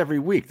wins every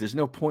week. There's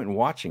no point in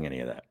watching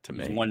any of that to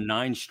me. He's won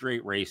 9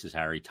 straight races,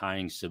 Harry,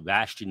 tying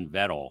Sebastian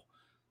Vettel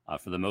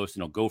for the most.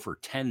 And he'll go for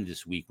 10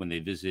 this week when they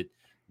visit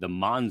the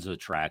Monza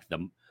track,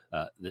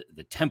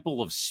 the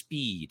Temple of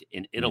Speed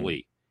in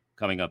Italy,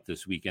 coming up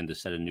this weekend to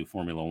set a new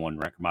Formula One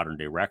modern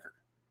day record.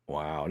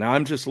 Wow. Now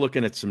I'm just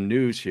looking at some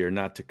news here,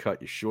 not to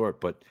cut you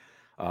short, but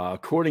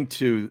according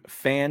to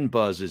Fan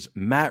Buzz's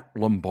Matt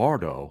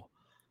Lombardo,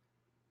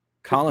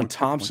 Colin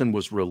Thompson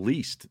was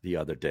released the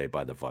other day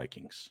by the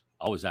Vikings.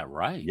 Oh, is that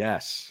right?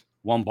 Yes.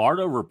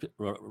 Lombardo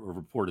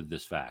reported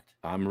this fact.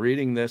 I'm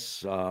reading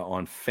this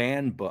on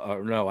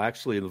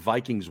the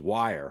Vikings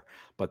Wire,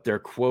 but they're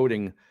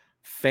quoting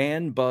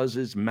Fan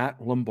Buzz's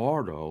Matt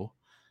Lombardo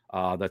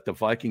that the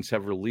Vikings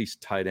have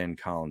released tight end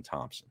Colin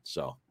Thompson.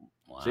 So,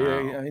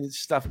 it's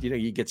stuff,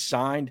 you get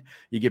signed,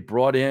 you get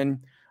brought in,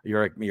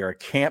 you're a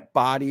camp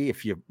body.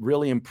 If you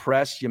really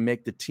impress, you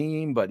make the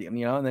team, but and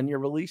then you're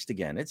released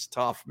again. It's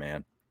tough,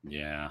 man.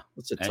 Yeah.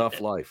 It's a tough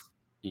life.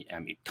 I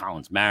mean,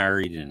 Colin's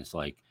married, and it's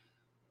like,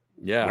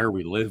 where are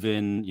we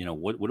living?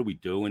 What are we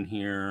doing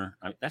here?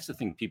 That's the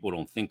thing people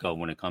don't think of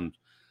when it comes,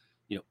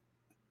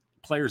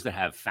 players that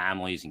have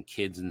families and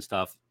kids and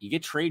stuff. You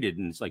get traded,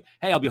 and it's like,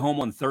 hey, I'll be home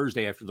on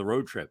Thursday after the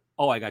road trip.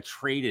 Oh, I got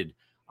traded.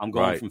 I'm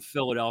going from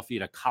Philadelphia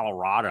to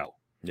Colorado.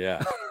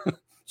 Yeah.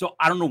 So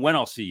I don't know when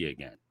I'll see you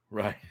again.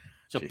 Right.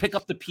 So pick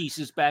up the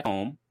pieces back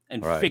home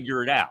and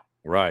figure it out.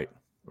 Right.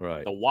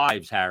 Right. The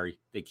wives, Harry,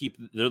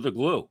 they're the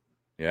glue.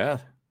 Yeah.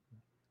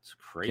 It's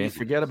crazy. Can't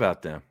forget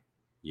about them.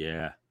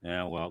 Yeah.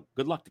 Yeah. Well,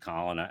 good luck to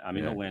Colin. I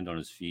mean, he'll land on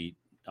his feet.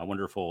 I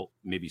wonder if he'll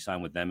maybe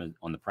sign with them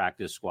on the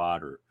practice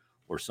squad or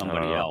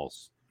somebody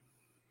else.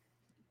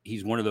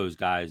 He's one of those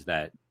guys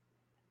that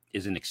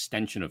is an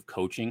extension of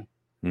coaching.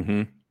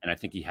 Mm-hmm. And I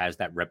think he has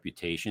that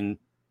reputation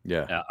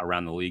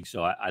around the league.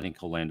 So I think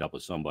he'll land up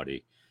with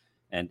somebody.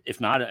 And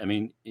if not, I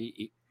mean,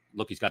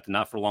 look, he's got the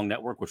Not for Long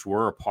network, which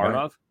we're a part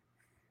of.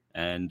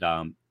 And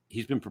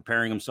he's been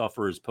preparing himself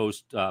for his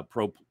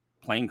post-pro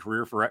playing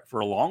career for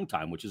a long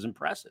time, which is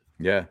impressive.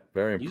 Yeah,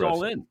 very impressive. He's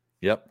all in.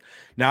 Yep.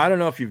 Now, I don't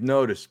know if you've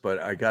noticed,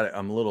 but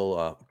I'm a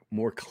little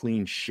more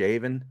clean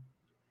shaven.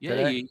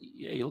 Yeah,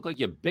 you look like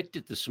you bicked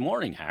it this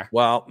morning, Har.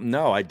 Well,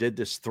 no, I did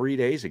this 3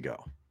 days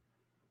ago.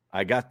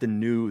 I got the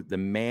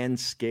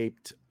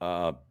Manscaped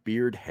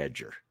beard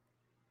hedger.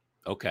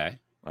 Okay.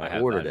 I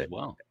ordered it. As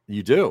well.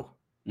 You do?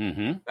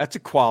 Mm-hmm. That's a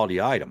quality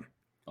item.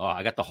 Oh,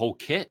 I got the whole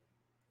kit.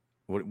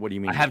 What do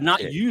you mean? I have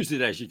not used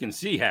it, as you can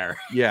see, Har.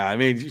 Yeah, I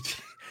mean,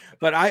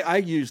 but I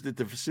used it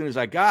as soon as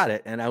I got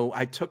it, and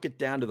I took it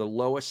down to the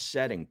lowest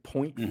setting,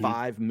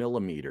 0.5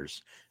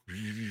 millimeters.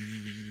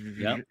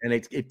 Yep. And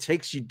it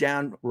takes you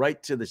down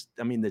right to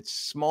the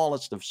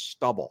smallest of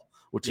stubble,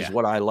 which is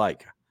what I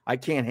like. I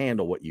can't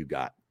handle what you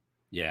got.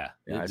 Yeah,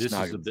 this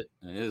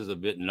is a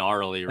bit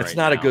gnarly right now. It's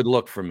not a good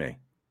look for me.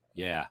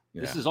 Yeah.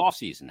 This is off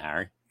season,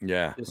 Harry.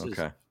 Yeah. This is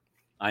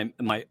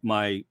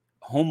my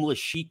homeless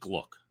chic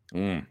look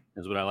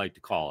is what I like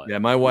to call it. Yeah,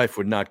 my wife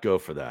would not go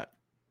for that.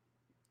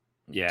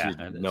 Yeah,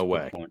 no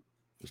way.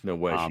 There's no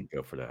way she'd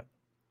go for that.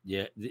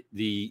 Yeah,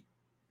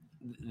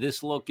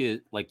 this look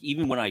is like,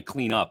 even when I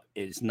clean up,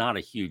 it's not a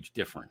huge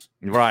difference.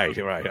 Right.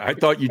 I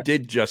thought you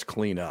did just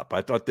clean up.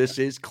 I thought this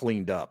is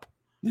cleaned up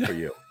for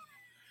you.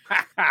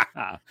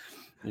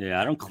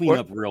 Yeah, I don't clean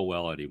up real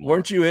well anymore.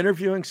 Weren't you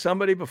interviewing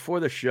somebody before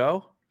the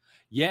show?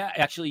 Yeah,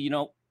 actually,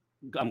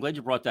 I'm glad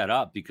you brought that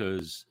up,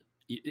 because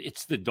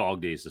it's the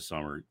dog days of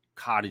summer,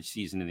 cottage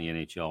season in the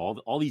NHL.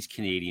 All these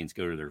Canadians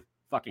go to their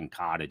fucking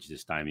cottage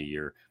this time of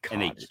year.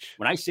 Cottage. And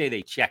when I say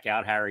they check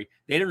out, Harry,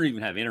 they don't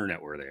even have internet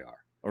where they are.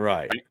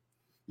 Right.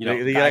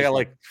 They got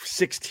like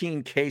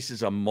 16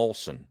 cases of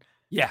Molson.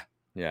 Yeah.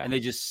 And they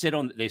just sit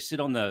on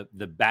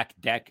the back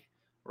deck,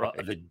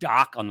 the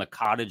dock on the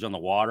cottage on the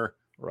water.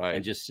 Right.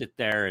 And just sit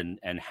there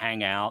and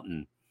hang out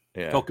and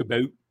talk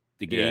about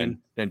the game.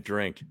 And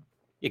drink.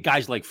 Yeah,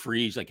 guys like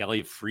Freeze, like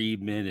Elliot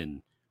Friedman,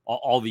 and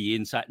all the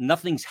inside.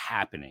 Nothing's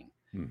happening.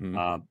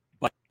 Mm-hmm.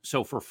 But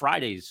so for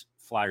Friday's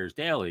Flyers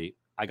Daily,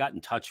 I got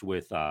in touch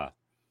with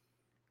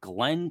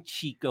Glenn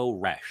Chico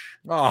Resch.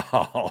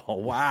 Oh,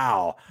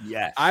 wow.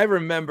 Yes. I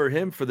remember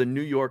him for the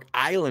New York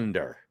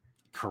Islander.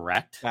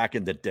 Correct. Back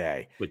in the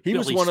day. With he Billy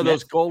was one Smith. Of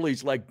those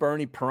goalies like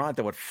Bernie Parent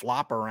that would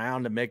flop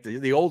around to make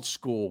the old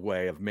school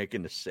way of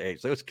making the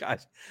saves. Those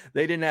guys,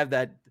 they didn't have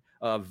that,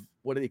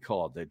 what do they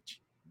call it?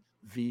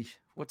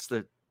 What's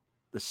the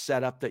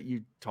setup that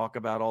you talk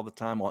about all the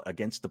time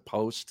against the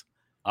post?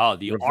 Oh,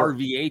 the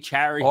RVH,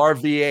 Harry.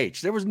 RVH.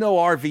 There was no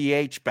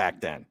RVH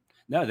back then.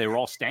 No, they were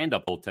all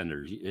stand-up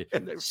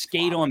goaltenders.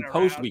 Skate on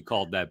post, we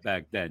called that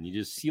back then. You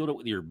just sealed it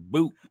with your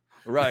boot.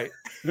 Right.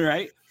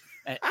 Right.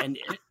 And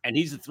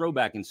he's a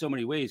throwback in so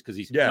many ways, because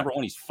he's number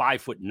one, he's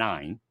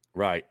 5'9".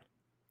 Right.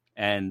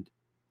 And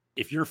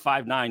if you're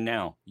 5'9"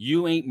 now,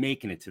 you ain't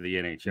making it to the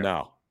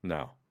NHL.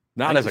 No.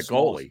 Not as a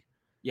goalie.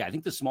 Yeah, I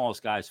think the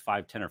smallest guy is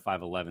 5'10" or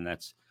 5'11".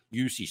 That's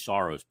UC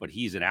Soros, but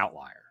he's an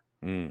outlier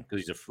because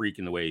he's a freak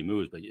in the way he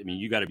moves. But I mean,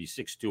 you got to be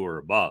 6'2" or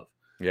above.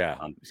 Yeah.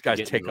 These guys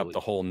take up the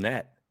whole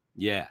net.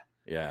 Yeah.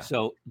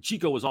 So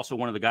Chico was also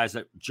one of the guys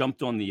that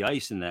jumped on the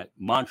ice in that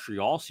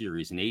Montreal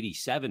series in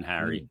 '87,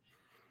 Harry,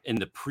 in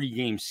the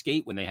pregame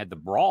skate when they had the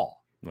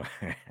brawl.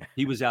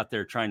 He was out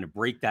there trying to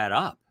break that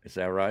up. Is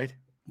that right?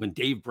 When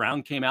Dave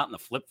Brown came out in the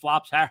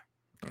flip-flops,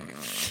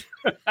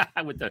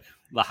 with the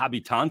La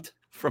Habitante.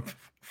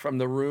 From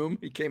the room,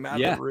 he came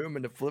out of the room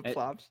in the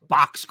flip-flops.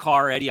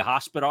 Boxcar Eddie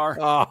Hospodar.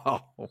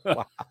 Oh,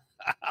 wow.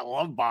 I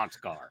love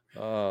Boxcar.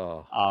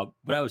 Oh,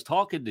 but I was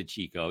talking to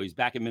Chico. He's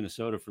back in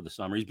Minnesota for the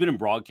summer. He's been in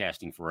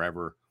broadcasting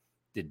forever.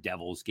 Did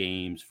Devils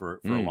games for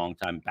a long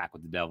time. Back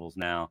with the Devils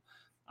now,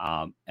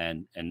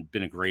 and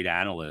been a great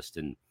analyst.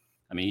 And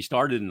I mean, he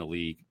started in the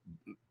league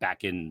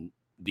back in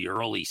the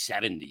early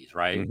 '70s,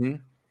 right? Mm-hmm.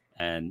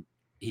 And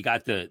he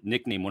got the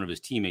nickname, one of his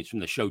teammates, from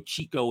the show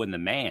Chico and the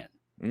Man.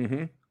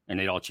 Mm-hmm. And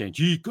they'd all chant,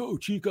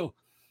 Chico.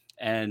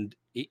 And,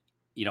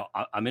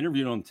 I'm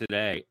interviewing him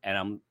today, and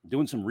I'm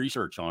doing some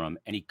research on him.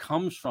 And he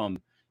comes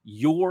from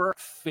your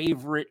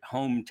favorite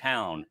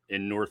hometown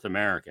in North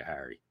America,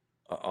 Harry.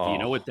 Do you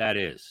know what that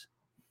is?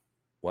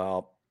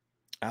 Well,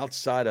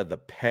 outside of the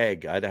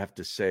Peg, I'd have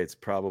to say it's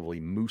probably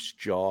Moose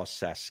Jaw,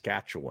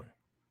 Saskatchewan.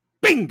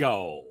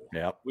 Bingo.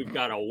 Yep. We've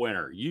got a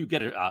winner. You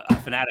get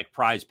a Fanatic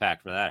prize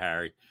pack for that,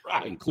 Harry.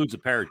 Right. It includes a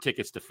pair of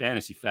tickets to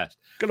Fantasy Fest.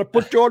 Gonna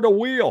put you on the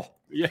wheel.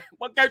 Yeah,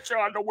 what gets you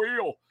on the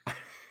wheel?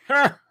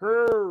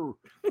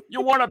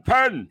 You want a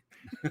pen?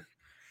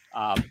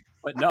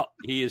 But no,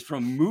 he is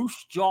from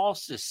Moose Jaw,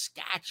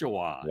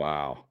 Saskatchewan.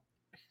 Wow.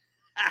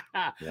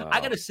 I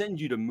got to send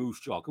you to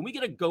Moose Jaw. Can we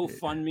get a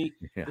GoFundMe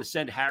to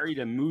send Harry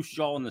to Moose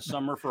Jaw in the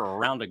summer for a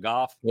round of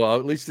golf? Well,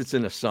 at least it's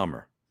in the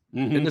summer.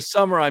 Mm-hmm. In the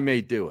summer, I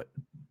may do it.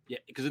 Yeah,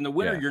 because in the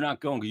winter, you're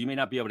not going, because you may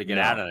not be able to get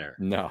out of there.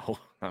 No,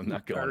 I'm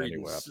not going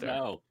anywhere up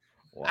there.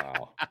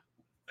 Wow.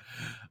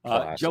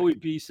 Joey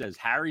P says,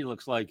 Harry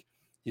looks like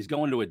he's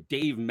going to a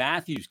Dave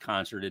Matthews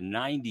concert in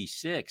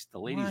 '96. The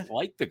ladies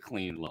like the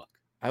clean look.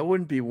 I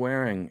wouldn't be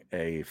wearing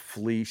a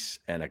fleece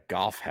and a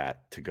golf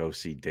hat to go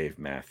see Dave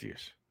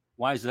Matthews.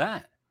 Why is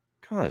that?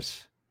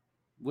 Because.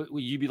 Will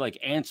you be like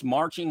ants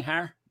marching,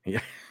 Har?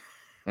 Yeah.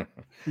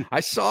 I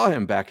saw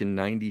him back in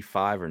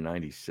 95 or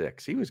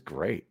 96. He was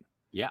great.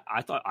 Yeah,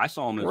 I thought I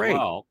saw him as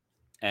well.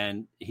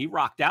 And he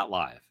rocked out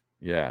live.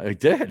 Yeah, he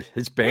did.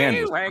 His band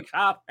was wakes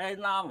up in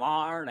the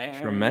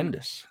morning.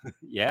 Tremendous.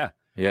 Yeah.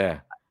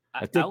 Yeah.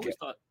 I always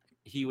thought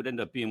he would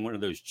end up being one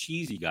of those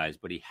cheesy guys,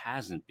 but he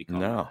hasn't become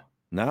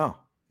No.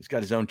 He's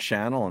got his own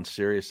channel on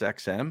Sirius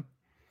XM.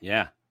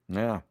 Yeah.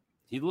 Yeah.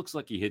 He looks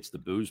like he hits the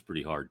booze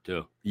pretty hard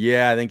too.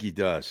 Yeah, I think he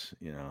does.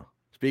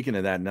 Speaking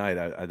of that night,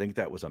 I think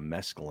that was a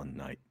mescaline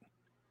night.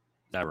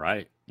 Is that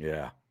right?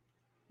 Yeah.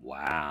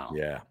 Wow.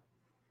 Yeah.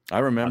 I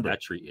remember. How'd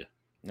that treat you?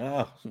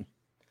 Oh,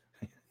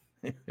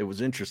 it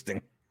was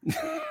interesting.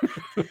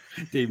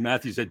 Dave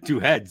Matthews had two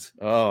heads.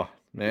 Oh,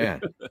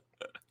 man.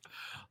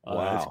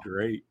 Wow. That's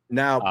great.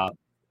 Now,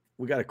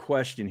 we got a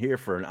question here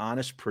for an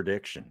honest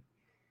prediction.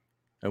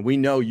 And we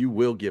know you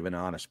will give an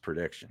honest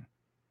prediction.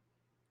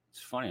 It's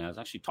funny. I was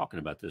actually talking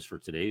about this for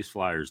today's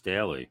Flyers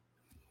Daily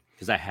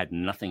because I had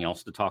nothing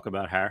else to talk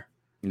about, Har.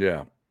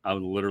 Yeah. I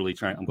was literally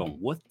I'm going,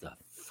 what the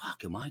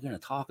fuck am I going to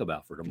talk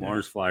about for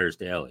tomorrow's Flyers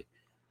Daily?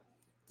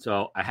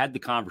 So I had the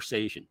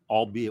conversation,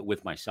 albeit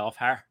with myself,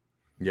 Har.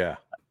 Yeah.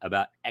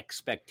 About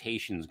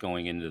expectations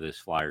going into this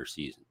Flyer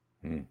season.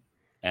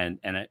 And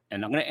I'm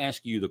going to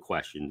ask you the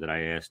question that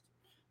I asked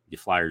the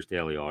Flyers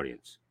Daily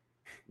audience.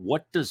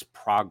 What does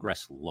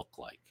progress look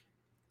like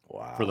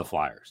for the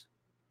Flyers?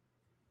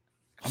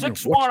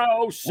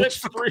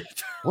 610-63.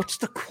 What's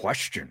the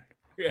question?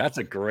 Yeah. That's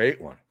a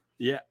great one.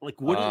 Yeah. Like,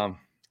 what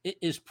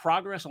is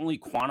progress only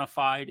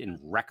quantified in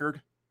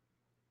record?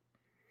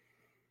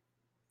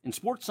 In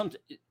sports,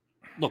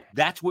 look,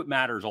 that's what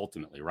matters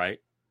ultimately, right?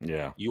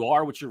 Yeah. You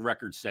are what your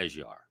record says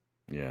you are.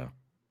 Yeah.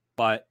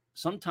 But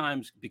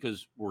sometimes,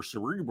 because we're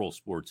cerebral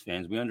sports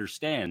fans, we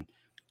understand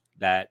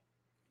that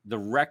the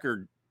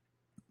record,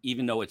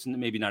 even though it's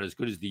maybe not as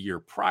good as the year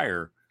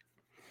prior,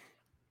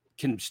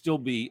 can still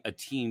be a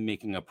team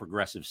making a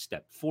progressive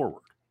step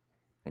forward.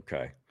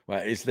 Okay. Well,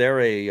 is there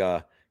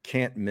a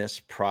can't miss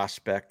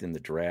prospect in the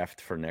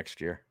draft for next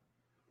year?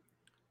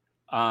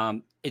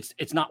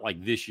 It's not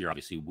like this year,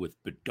 obviously,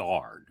 with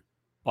Bedard,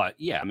 but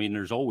yeah, I mean,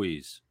 there's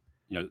always,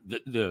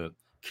 the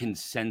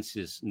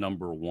consensus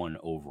number one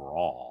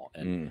overall.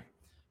 And,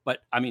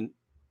 but I mean,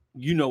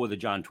 with the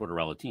John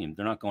Tortorella team,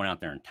 they're not going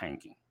out there and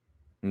tanking.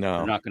 No,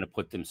 they're not going to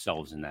put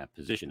themselves in that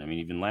position. I mean,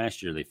 even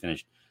last year they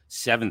finished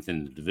 7th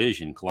in the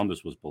division.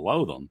 Columbus was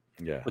below them.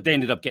 Yeah, but they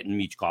ended up getting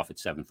Michkov at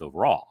 7th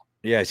overall.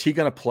 Yeah, is he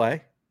going to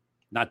play?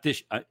 Not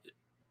this.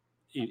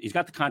 He's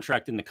got the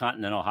contract in the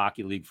Continental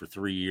Hockey League for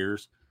 3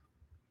 years.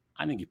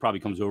 I think he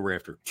probably comes over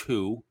after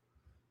 2,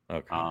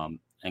 and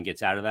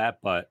gets out of that.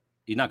 But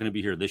he's not going to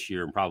be here this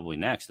year and probably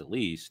next at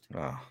least.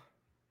 Oh.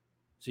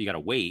 So you got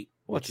to wait.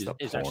 Which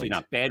is actually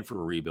not bad for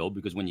a rebuild,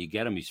 because when you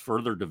get him, he's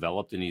further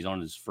developed and he's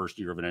on his first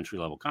year of an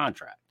entry-level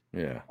contract.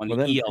 Yeah. On the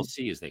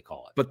ELC, as they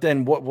call it. But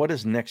then what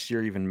does next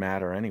year even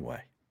matter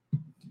anyway?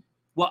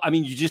 Well, I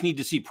mean, you just need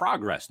to see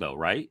progress, though,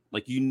 right?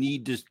 Like, you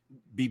need to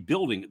be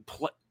building.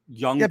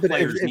 Young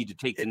players need to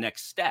take the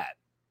next step.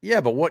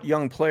 Yeah, but what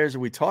young players are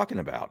we talking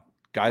about?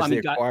 Guys they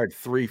acquired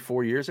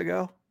 3-4 years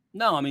ago?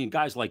 No, I mean,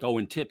 guys like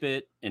Owen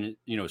Tippett and,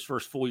 his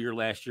first full year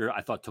last year,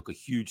 I thought took a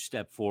huge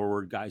step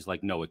forward. Guys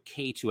like Noah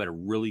Cates, who had a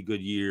really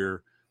good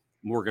year.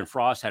 Morgan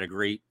Frost had a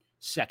great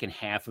second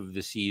half of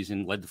the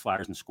season, led the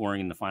Flyers in scoring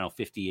in the final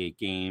 58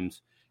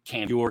 games.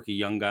 Cam York, a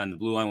young guy in the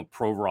blue line with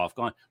Provorov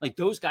gone. Like,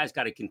 those guys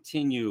got to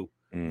continue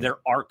their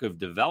arc of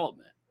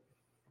development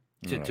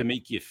to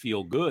make you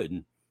feel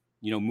good,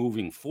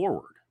 moving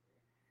forward.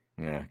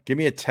 Yeah. Give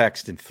me a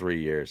text in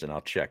 3 years and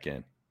I'll check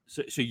in.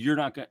 So you're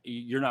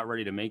not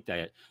ready to make that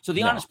yet. So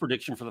the honest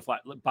prediction for the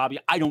Flyers, Bobby,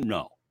 I don't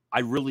know. I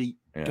really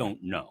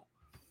don't know.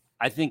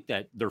 I think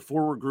that their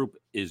forward group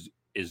is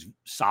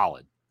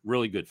solid,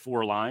 really good.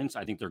 4 lines.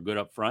 I think they're good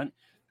up front.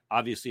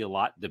 Obviously, a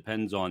lot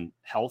depends on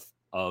health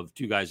of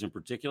 2 guys in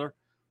particular.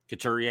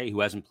 Couturier, who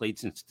hasn't played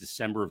since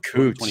December of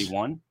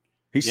 2021.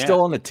 He's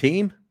still on the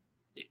team?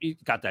 He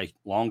got that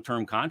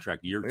long-term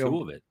contract, year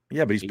 2 of it.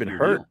 Yeah, but he's been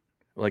hurt. Deal.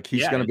 Like,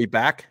 he's going to be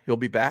back? He'll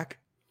be back?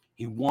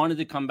 He wanted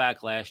to come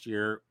back last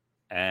year,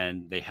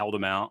 and they held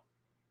him out.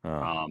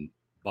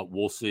 But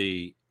we'll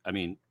see. I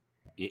mean,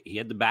 he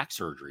had the back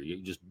surgery.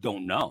 You just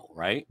don't know,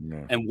 right?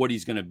 Yeah. And what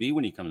he's going to be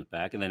when he comes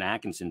back. And then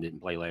Atkinson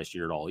didn't play last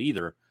year at all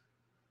either.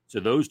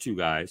 So those 2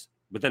 guys.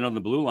 But then on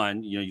the blue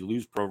line, you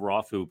lose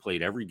Provorov, who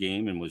played every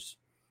game and was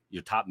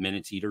your top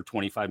minutes eater,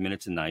 25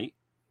 minutes a night.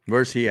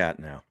 Where's he at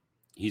now?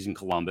 He's in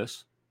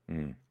Columbus.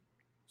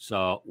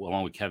 So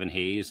along with Kevin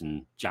Hayes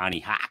and Johnny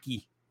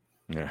Hockey.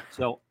 Yeah.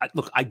 So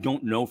I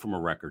don't know from a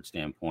record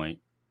standpoint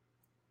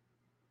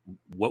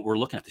what we're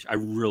looking at this. I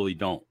really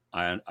don't.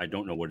 I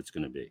don't know what it's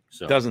going to be.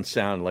 So it doesn't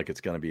sound like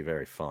it's going to be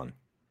very fun.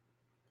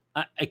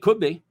 It could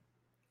be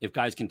if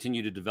guys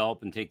continue to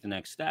develop and take the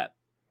next step.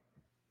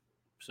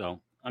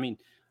 So, I mean,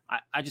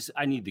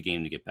 I need the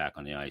game to get back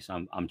on the ice.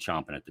 I'm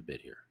chomping at the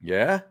bit here.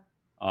 Yeah.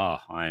 Oh,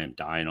 I am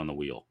dying on the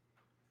wheel.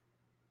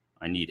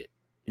 I need it.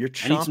 You're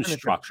I need some chomping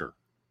structure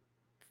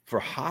for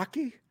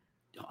hockey.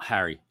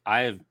 Harry,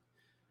 I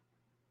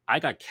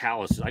got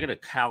calluses. I got a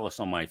callus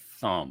on my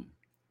thumb.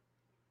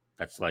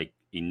 That's like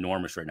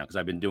enormous right now because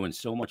I've been doing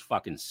so much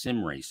fucking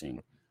sim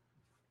racing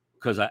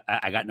because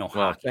I got no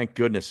hockey. Thank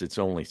goodness it's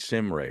only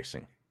sim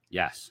racing.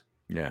 Yes.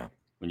 Yeah.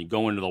 When you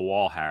go into the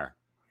wall, Harry,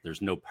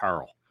 there's no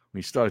peril. When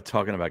you started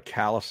talking about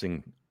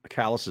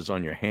calluses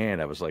on your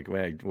hand, I was like,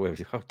 wait,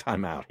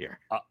 time out here.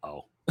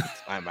 Uh-oh.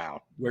 Time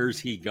out. Where's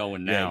he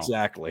going now? Yeah,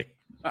 exactly.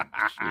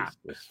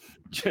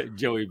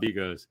 Joey B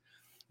goes,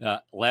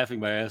 laughing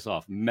my ass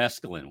off.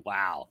 Mescaline.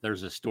 Wow.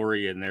 There's a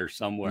story in there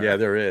somewhere. Yeah,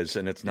 there is,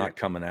 and it's not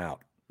coming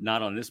out.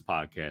 Not on this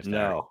podcast.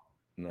 No.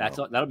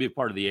 That'll be a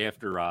part of the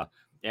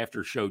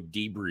after show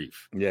debrief.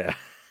 Yeah.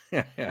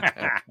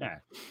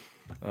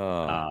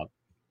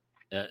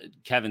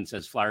 Kevin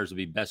says Flyers will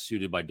be best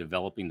suited by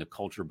developing the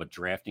culture, but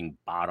drafting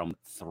bottom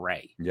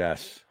three.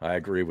 Yes, I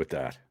agree with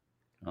that.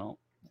 Well,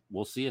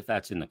 we'll see if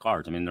that's in the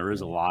cards. I mean, there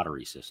is a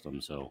lottery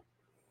system, so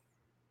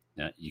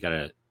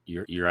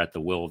you're at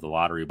the will of the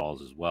lottery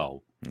balls as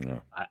well. Yeah.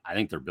 I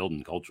think they're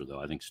building culture, though.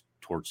 I think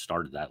Torts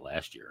started that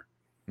last year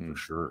for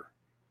sure.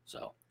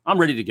 So I'm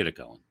ready to get it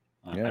going.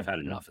 I've had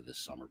enough of this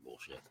summer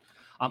bullshit.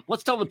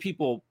 Let's tell the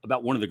people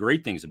about one of the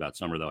great things about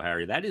summer, though,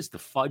 Harry. That is the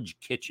Fudge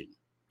Kitchen,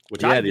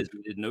 which I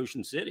visited in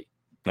Ocean City.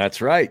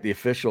 That's right. The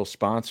official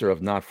sponsor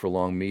of Not For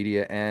Long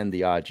Media and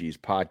the OG's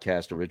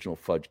podcast, Original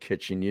Fudge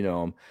Kitchen. You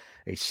know them.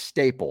 A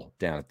staple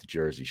down at the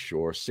Jersey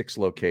Shore. 6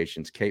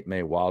 locations: Cape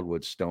May,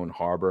 Wildwood, Stone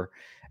Harbor,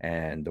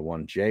 and the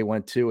one Jay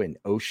went to in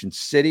Ocean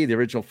City. The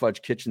Original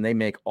Fudge Kitchen, they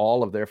make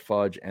all of their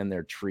fudge and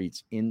their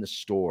treats in the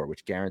store,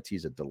 which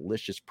guarantees a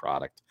delicious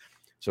product.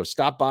 So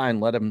stop by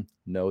and let them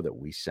know that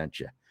we sent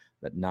you,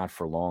 that Not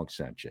For Long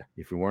sent you.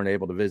 If you weren't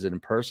able to visit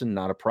in person,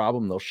 not a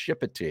problem. They'll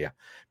ship it to you.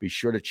 Be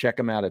sure to check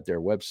them out at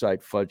their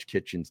website,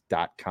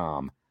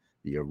 fudgekitchens.com.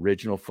 The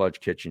Original Fudge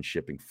Kitchen,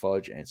 shipping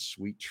fudge and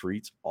sweet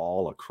treats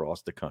all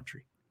across the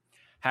country.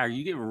 Harry,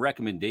 you gave a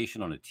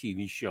recommendation on a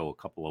TV show a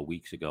couple of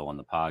weeks ago on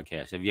the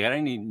podcast. Have you got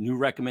any new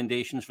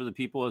recommendations for the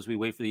people as we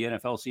wait for the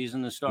NFL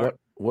season to start?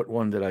 What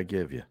one did I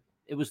give you?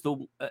 It was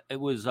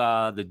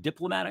the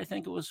Diplomat, I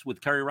think it was,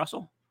 with Kerry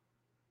Russell.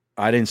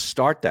 I didn't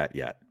start that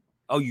yet.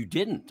 Oh, you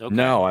didn't? Okay.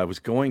 No, I was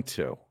going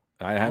to.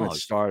 I haven't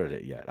started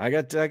it yet. I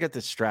got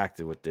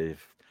distracted with the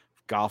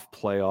golf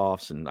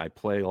playoffs, and I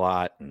play a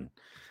lot, and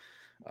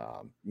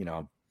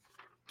I'm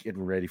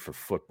getting ready for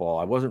football.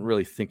 I wasn't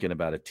really thinking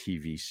about a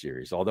TV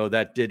series, although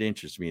that did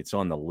interest me. It's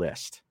on the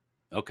list.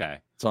 Okay.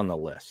 It's on the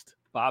list.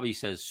 Bobby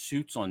says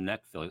Suits on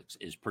Netflix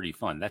is pretty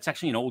fun. That's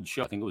actually an old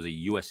show. I think it was a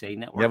USA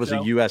Network. That was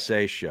a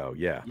USA show.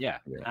 Yeah.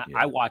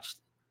 I watched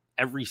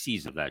every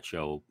season of that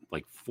show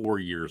like 4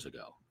 years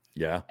ago.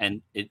 Yeah.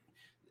 And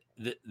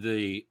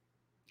the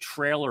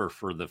trailer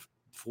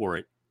for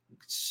it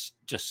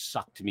just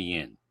sucked me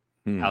in.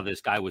 How this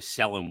guy was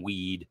selling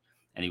weed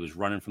and he was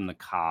running from the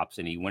cops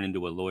and he went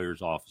into a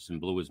lawyer's office and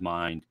blew his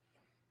mind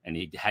and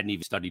he hadn't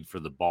even studied for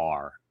the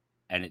bar.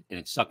 And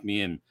it sucked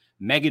me in.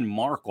 Meghan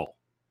Markle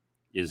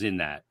is in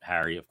that,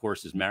 Harry. Of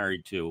course, is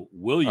married to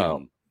William.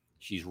 Oh.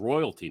 She's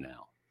royalty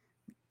now.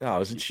 Oh,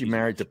 isn't she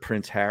married to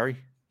Prince Harry?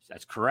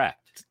 That's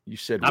correct. You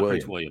said not William.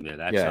 Prince William. Yeah,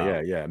 that's,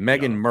 yeah.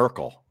 Meghan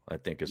Markle, I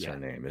think is her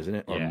name, isn't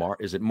it? Or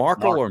is it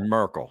Markle or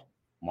Merkel?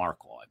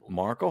 Markle, I believe.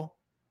 Markle?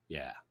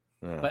 Yeah.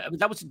 But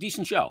that was a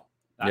decent show.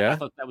 I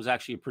thought that was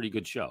actually a pretty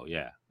good show.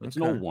 Yeah. It's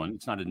an old one.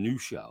 It's not a new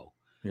show.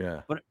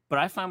 Yeah. But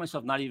I find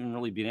myself not even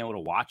really being able to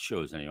watch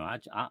shows anymore.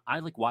 I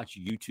like watch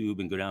YouTube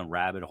and go down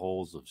rabbit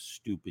holes of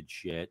stupid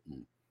shit.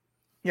 And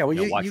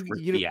watch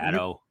Rick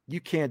Beato. You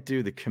can't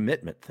do the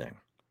commitment thing.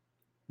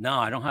 No,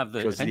 I don't have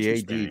the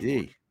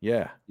ADD.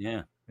 Yeah.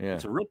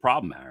 It's a real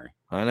problem, Harry.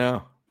 I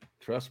know.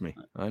 Trust me.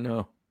 I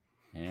know.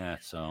 Yeah.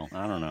 So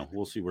I don't know.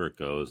 We'll see where it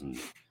goes. And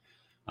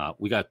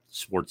we got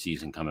sports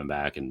season coming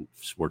back, and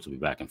sports will be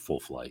back in full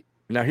flight.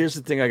 Now, here's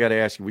the thing I got to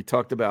ask you. We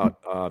talked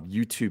about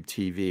YouTube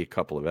TV a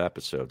couple of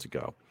episodes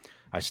ago.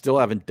 I still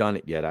haven't done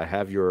it yet. I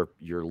have your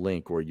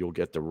link where you'll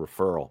get the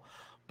referral.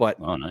 But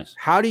nice.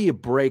 How do you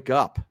break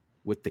up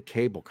with the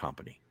cable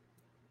company?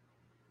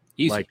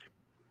 Easy.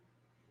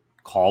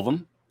 Call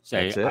them.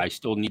 Say, I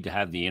still need to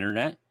have the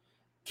internet.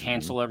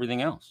 Cancel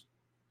everything else.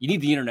 You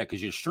need the internet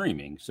because you're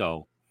streaming.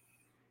 So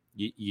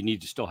you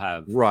need to still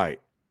have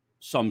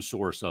some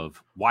source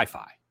of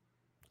Wi-Fi.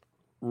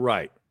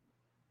 Right.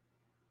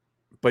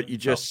 But you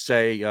just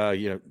say,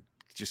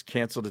 just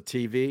cancel the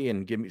TV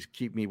and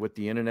keep me with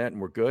the internet,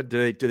 and we're good.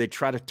 Do they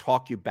try to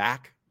talk you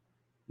back?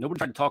 Nobody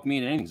tried to talk me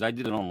into anything. I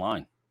did it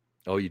online.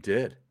 Oh, you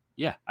did?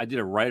 Yeah, I did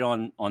it right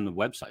on the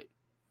website.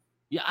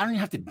 Yeah, I don't even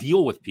have to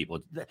deal with people.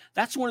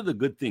 That's one of the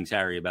good things,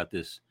 Harry, about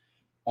this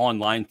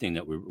online thing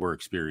that we're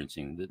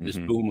experiencing. This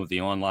boom of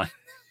the online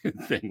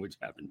thing, which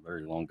happened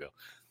very long ago.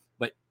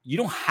 But you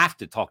don't have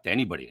to talk to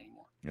anybody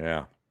anymore.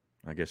 Yeah,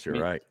 I guess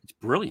you're right. It's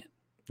brilliant.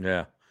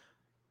 Yeah.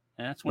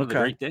 And that's one of the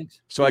great things.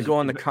 So I go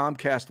on the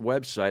Comcast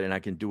website and I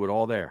can do it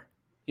all there.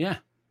 Yeah.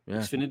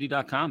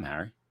 Xfinity.com,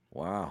 Harry.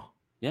 Wow.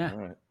 Yeah. All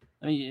right.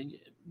 I mean,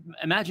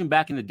 imagine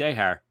back in the day,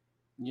 Harry,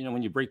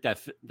 when you break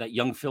that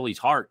young Philly's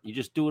heart, you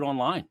just do it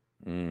online.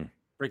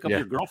 Break up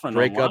your girlfriend.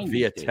 Break up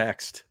via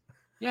text.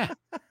 Yeah.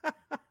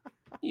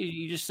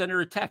 you just send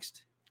her a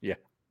text. Yeah.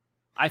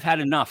 I've had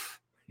enough.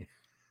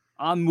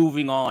 I'm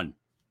moving on.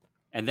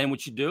 And then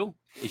what you do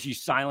is you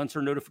silence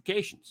her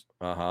notifications.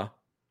 Uh-huh.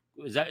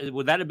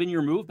 Would that have been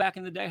your move back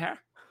in the day,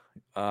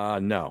 Har?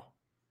 No.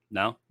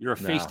 No? You're a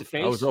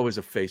face-to-face? I was always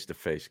a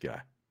face-to-face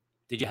guy.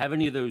 Did you have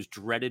any of those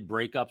dreaded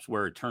breakups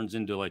where it turns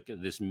into like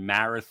this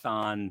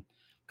marathon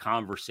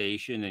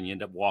conversation and you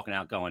end up walking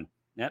out going,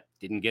 yep,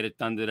 didn't get it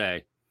done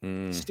today.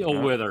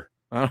 Still with her.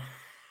 I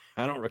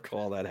don't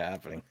recall that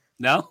happening.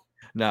 No?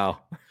 No.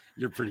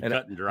 You're pretty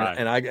cut and dry.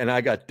 And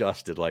I got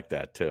dusted like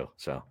that too.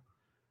 So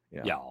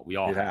yeah, we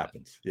all it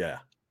happens. That. Yeah.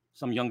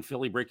 Some young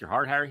Philly break your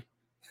heart, Harry?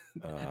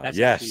 That's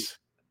yes.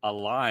 A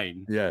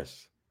line.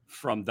 Yes.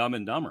 From Dumb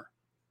and Dumber.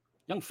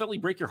 Young Philly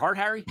break your heart,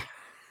 Harry?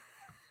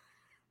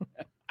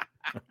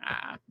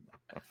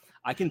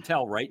 I can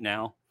tell right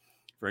now,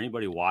 for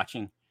anybody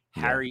watching,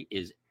 Harry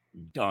is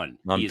done.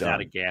 He's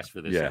out of gas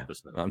for this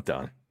episode. I'm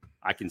done.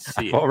 I can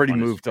see I've already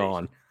moved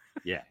on.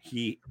 Yeah,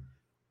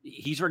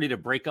 he's ready to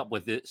break up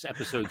with this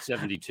episode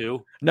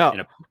 72. No,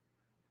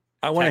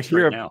 I want to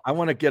hear. Right I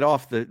want to get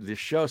off the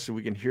show so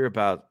we can hear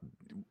about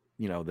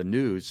the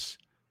news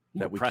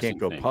that we can't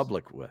go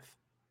public with.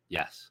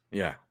 Yes.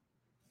 Yeah.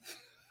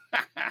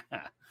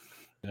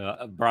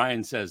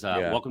 Brian says,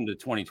 welcome to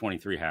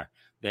 2023, Harry.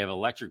 They have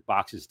electric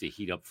boxes to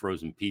heat up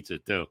frozen pizza,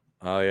 too.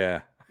 Oh, yeah.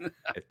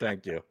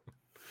 Thank you.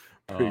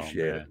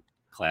 Appreciate it.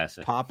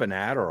 Classic. Pop an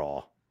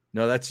Adderall.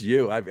 No, that's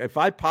you. If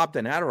I popped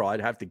an Adderall,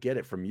 I'd have to get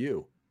it from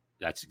you.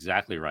 That's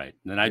exactly right.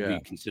 Then I'd be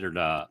considered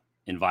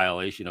in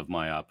violation of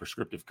my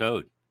prescriptive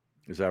code.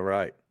 Is that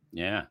right?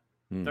 Yeah.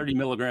 30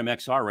 milligram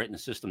XR right in the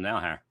system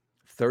now, Harry.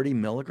 30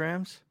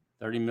 milligrams?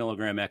 30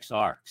 milligram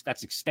XR.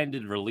 That's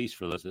extended release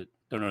for those that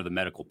don't know the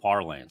medical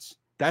parlance.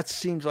 That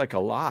seems like a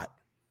lot.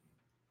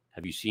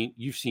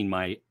 You've seen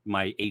my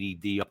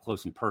ADD up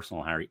close and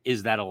personal, Harry.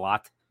 Is that a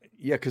lot?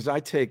 Yeah, because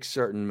I take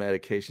certain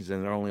medications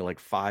and they're only like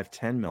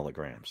 5-10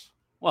 milligrams.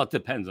 Well, it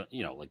depends on,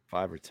 like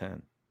 5 or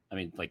 10. I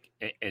mean, like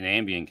an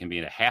Ambien can be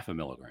in a half a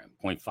milligram,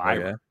 0.5.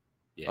 Oh,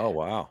 yeah? Oh,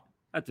 wow.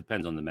 That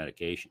depends on the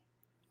medication.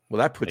 Well,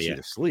 that puts you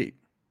to sleep.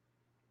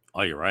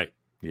 Oh, you're right.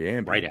 The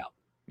Ambien. Right out.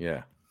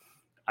 Yeah.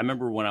 I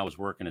remember when I was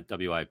working at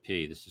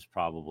WIP, this is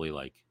probably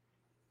like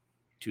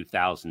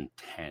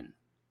 2010.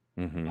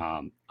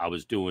 I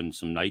was doing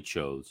some night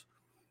shows,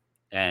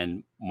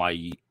 and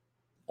my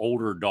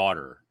older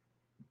daughter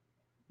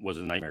was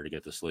a nightmare to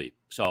get to sleep.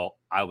 So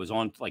I was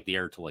on like the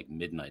air till like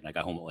midnight, and I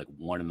got home at like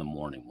 1 a.m.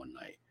 one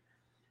night.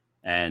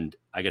 And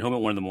I get home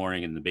at 1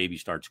 a.m, and the baby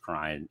starts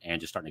crying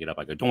and just starting to get up.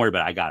 I go, don't worry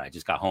about it. I got it. I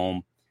just got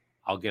home.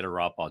 I'll get her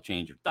up. I'll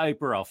change her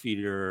diaper. I'll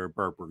feed her,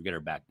 burp her, get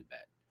her back to bed.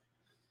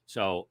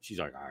 So she's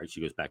like, all right.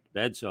 She goes back to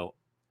bed. So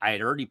I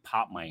had already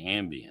popped my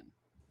Ambien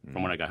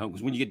from when I got home.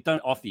 Because when you get done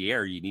off the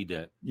air, you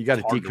got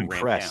to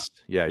decompress.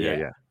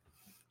 Yeah.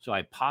 So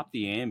I popped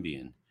the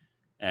Ambien,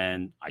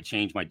 and I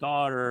changed my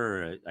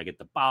daughter. I get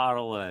the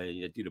bottle.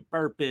 I do the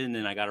burping,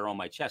 and I got her on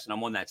my chest. And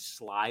I'm on that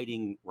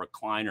sliding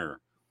recliner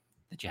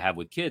that you have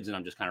with kids. And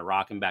I'm just kind of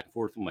rocking back and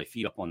forth with my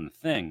feet up on the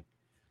thing.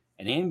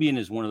 And Ambien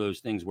is one of those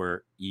things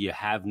where you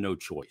have no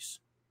choice.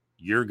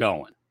 You're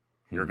going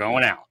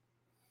out.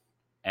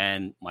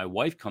 And my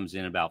wife comes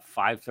in about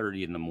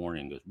 5:30 in the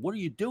morning and goes, what are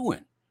you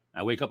doing?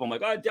 I wake up, I'm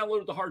like, I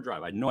downloaded the hard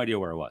drive. I had no idea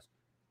where I was.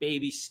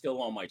 Baby's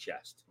still on my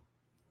chest.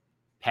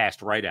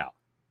 Passed right out.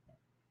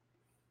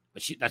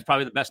 But that's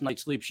probably the best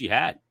night's sleep she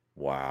had.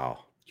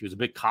 Wow. She was a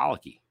bit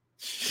colicky.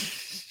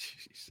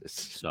 Jesus.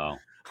 So.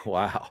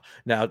 Wow.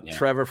 Now,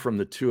 Trevor from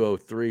the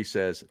 203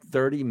 says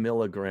 30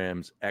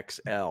 milligrams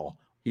XL.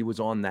 He was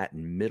on that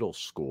in middle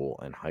school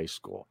and high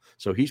school.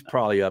 So he's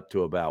probably up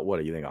to about, what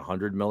do you think,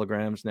 100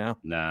 milligrams now?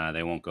 Nah,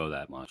 they won't go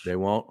that much. They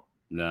won't?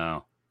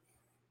 No.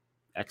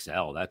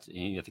 XL, I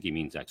think he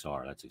means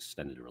XR. That's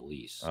extended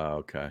release. Oh,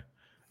 okay.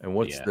 And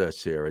what's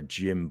this here? A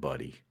gym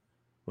buddy.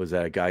 Was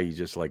that a guy you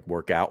just like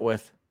work out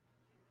with?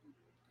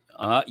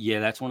 Yeah,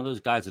 that's one of those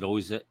guys that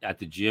always at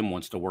the gym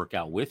wants to work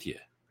out with you.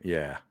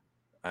 Yeah.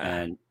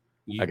 And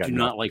you do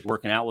not like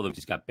working out with him.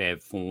 He's got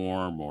bad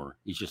form or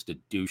he's just a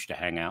douche to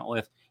hang out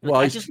with. Well,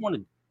 I just want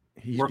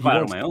to work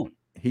out on my own.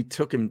 He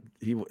took him.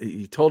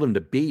 He told him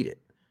to beat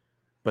it,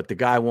 but the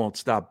guy won't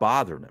stop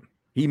bothering him.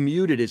 He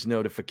muted his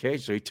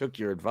notification, so he took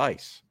your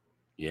advice.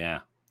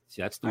 Yeah.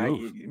 See, that's the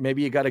move.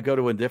 Maybe you got to go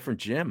to a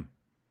different gym.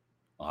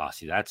 Oh,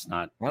 see, that's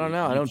not. I don't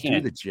know. I don't do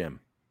the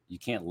gym. You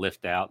can't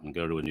lift out and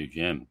go to a new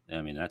gym.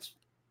 I mean, that's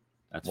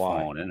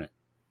falling in it.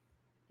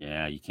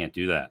 Yeah, you can't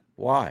do that.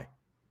 Why?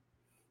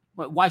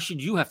 But why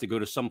should you have to go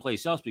to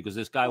someplace else because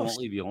this guy won't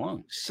leave you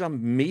alone? Some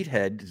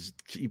meathead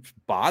keeps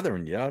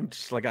bothering you. I'm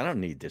just like, I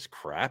don't need this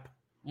crap.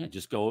 Yeah,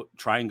 just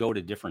try and go at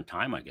a different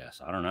time, I guess.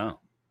 I don't know.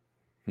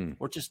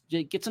 Or just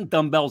get some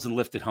dumbbells and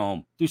lift it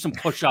home. Do some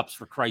push-ups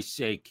for Christ's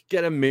sake.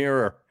 Get a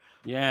mirror.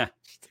 Yeah.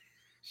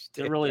 Is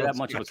there really that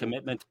much of a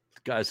commitment?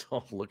 Guys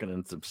all looking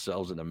at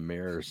themselves in the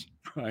mirrors.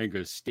 I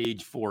go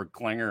stage 4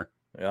 clinger.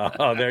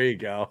 Oh, there you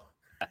go.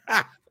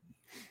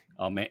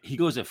 Oh, man. He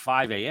goes at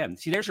 5 a.m.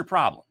 See, there's your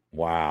problem.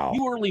 Wow.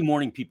 You early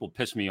morning people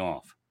piss me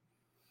off.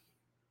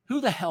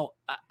 Who the hell?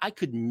 I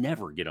could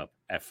never get up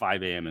at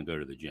 5 a.m. and go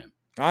to the gym.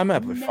 I'm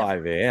up at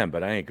 5 a.m.,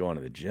 but I ain't going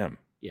to the gym.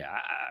 Yeah.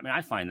 I mean,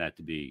 I find that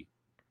to be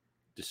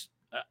just,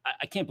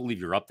 I can't believe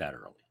you're up that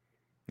early.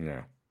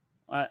 Yeah.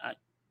 I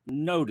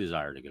no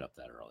desire to get up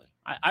that early.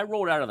 I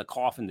rolled out of the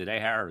coffin today,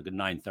 Harry, at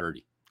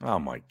 9:30. Oh,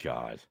 my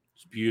God.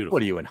 It's beautiful.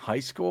 What are you, in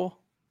high school?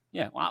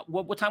 Yeah. Well,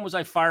 what time was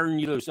I firing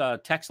you those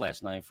texts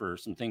last night for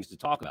some things to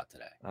talk about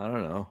today? I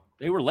don't know.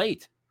 They were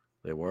late.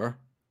 They were?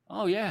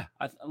 Oh, yeah.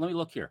 Let me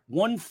look here.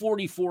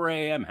 1:44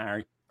 a.m.,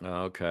 Harry.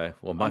 Oh, okay.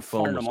 Well, my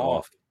phone was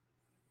off.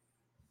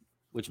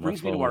 Which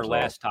brings me to our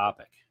last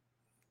topic.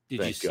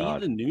 Did you see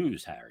the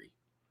news, Harry,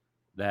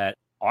 that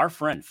our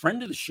friend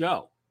of the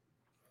show,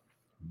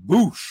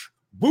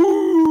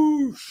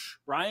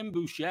 Brian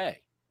Boucher,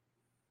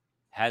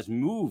 has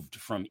moved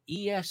from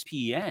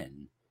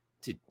ESPN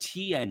to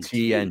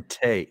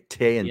TNT.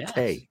 TNT.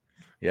 Yes.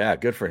 Yeah,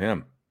 good for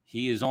him.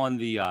 He is on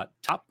the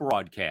top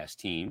broadcast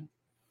team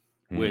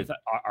with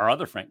our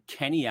other friend,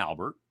 Kenny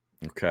Albert.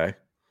 Okay.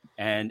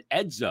 And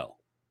Edzo.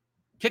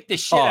 Kick the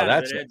shit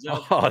out of it,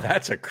 Edzo. Oh,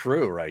 that's a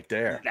crew right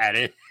there. That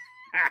is.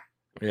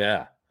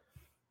 Yeah.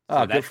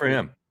 Oh, good for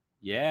him.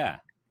 Yeah.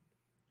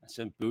 I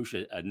sent Bush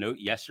a note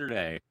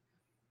yesterday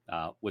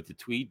with the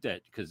tweet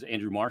that, because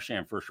Andrew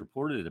Marchand first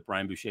reported it, that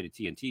Brian Boucher to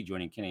TNT,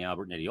 joining Kenny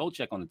Albert and Eddie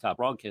Olczyk on the top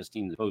broadcast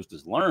team, the Post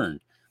has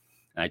learned.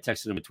 And I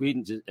texted him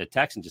a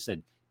text and just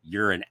said,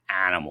 "You're an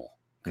animal.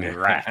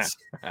 Congrats."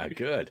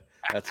 Good.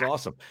 That's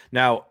awesome.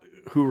 Now,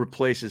 who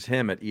replaces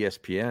him at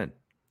ESPN?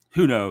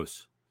 Who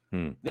knows?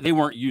 They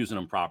weren't using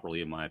him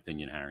properly, in my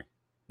opinion, Harry.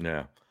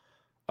 Yeah.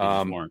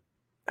 Weren't.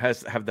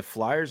 Have the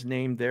Flyers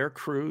named their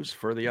crews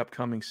for the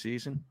upcoming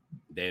season?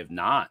 They have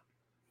not.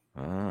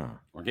 Ah.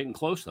 We're getting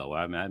close, though.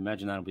 I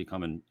imagine that'll be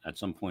coming at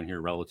some point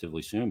here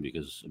relatively soon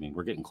because, I mean,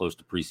 we're getting close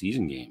to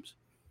preseason games.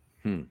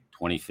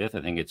 25th,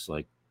 I think it's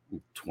like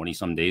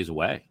 20-some days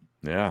away.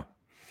 Yeah.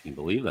 Can you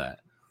believe that?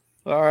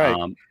 All right.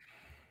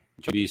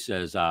 JB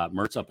says,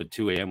 Mert's up at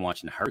 2 a.m.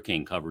 watching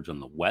hurricane coverage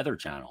on the Weather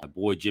Channel. My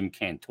boy, Jim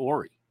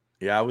Cantori.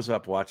 Yeah, I was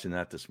up watching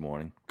that this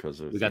morning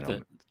because we got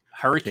the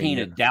Hurricane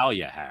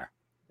Idalia here.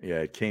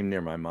 Yeah, it came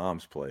near my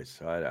mom's place.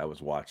 So I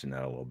was watching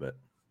that a little bit.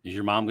 Is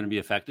your mom going to be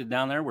affected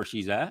down there where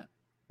she's at?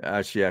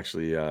 She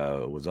actually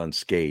was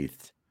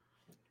unscathed.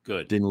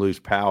 Good. Didn't lose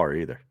power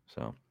either.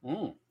 So,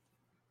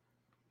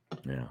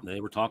 yeah. They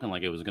were talking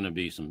like it was going to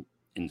be some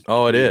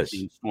it is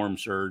storm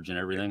surge and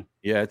everything.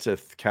 Yeah, it's a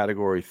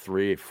category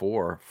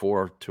 4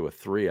 to a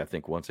 3, I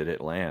think, once it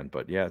hit land.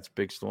 But yeah, it's a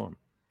big storm.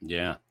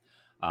 Yeah.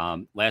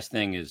 Last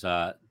thing is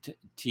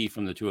T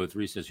from the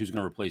 203 says, who's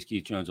going to replace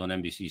Keith Jones on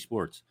NBC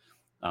Sports?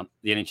 The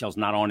NHL's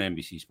not on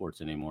NBC Sports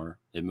anymore.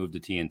 It moved to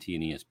TNT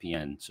and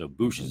ESPN. So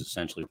Bush is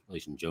essentially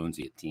replacing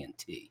Jonesy at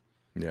TNT.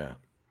 Yeah.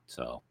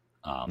 So,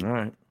 all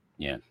right.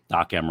 Yeah.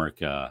 Doc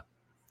Emmerich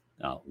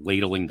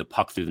ladling the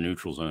puck through the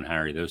neutral zone,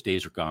 Harry. Those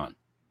days are gone.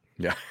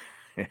 Yeah.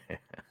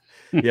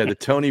 Yeah. The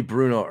Tony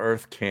Bruno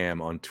Earth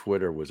Cam on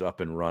Twitter was up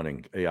and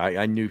running.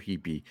 I knew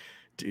he'd be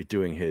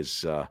doing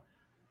his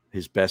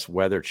best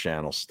Weather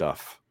Channel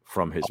stuff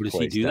from his place.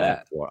 Does he do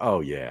that? Oh,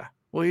 yeah.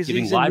 Well, he's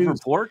giving live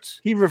reports.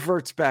 He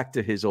reverts back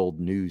to his old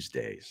news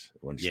days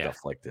when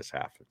stuff like this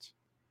happens.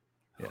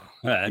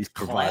 Yeah, he's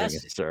providing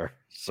a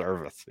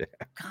service. Yeah.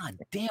 God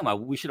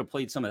damn! We should have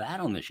played some of that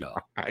on the show.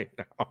 I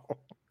know.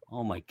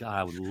 Oh my God,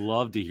 I would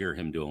love to hear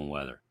him doing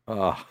weather.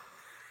 Oh,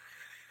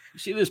 you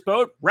see this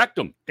boat? Wrecked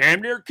him.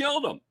 Damn near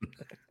killed him.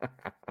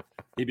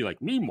 He'd be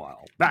like,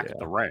 meanwhile, back at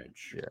the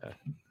ranch.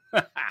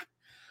 Yeah.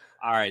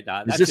 All right.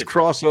 Is this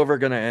crossover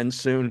going to end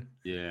soon?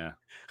 Yeah.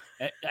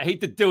 I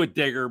hate to do it,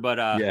 Digger, but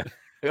yeah,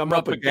 I'm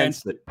up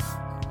against it.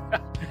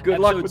 Good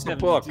luck with the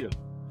book.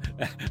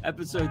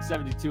 Episode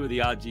 72 of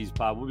the Odd G's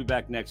Pod. We'll be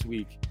back next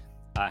week.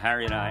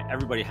 Harry and I,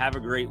 everybody have a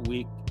great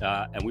week,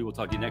 and we will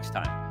talk to you next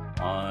time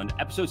on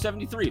episode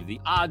 73 of the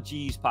Odd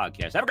G's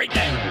Podcast. Have a great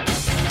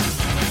day.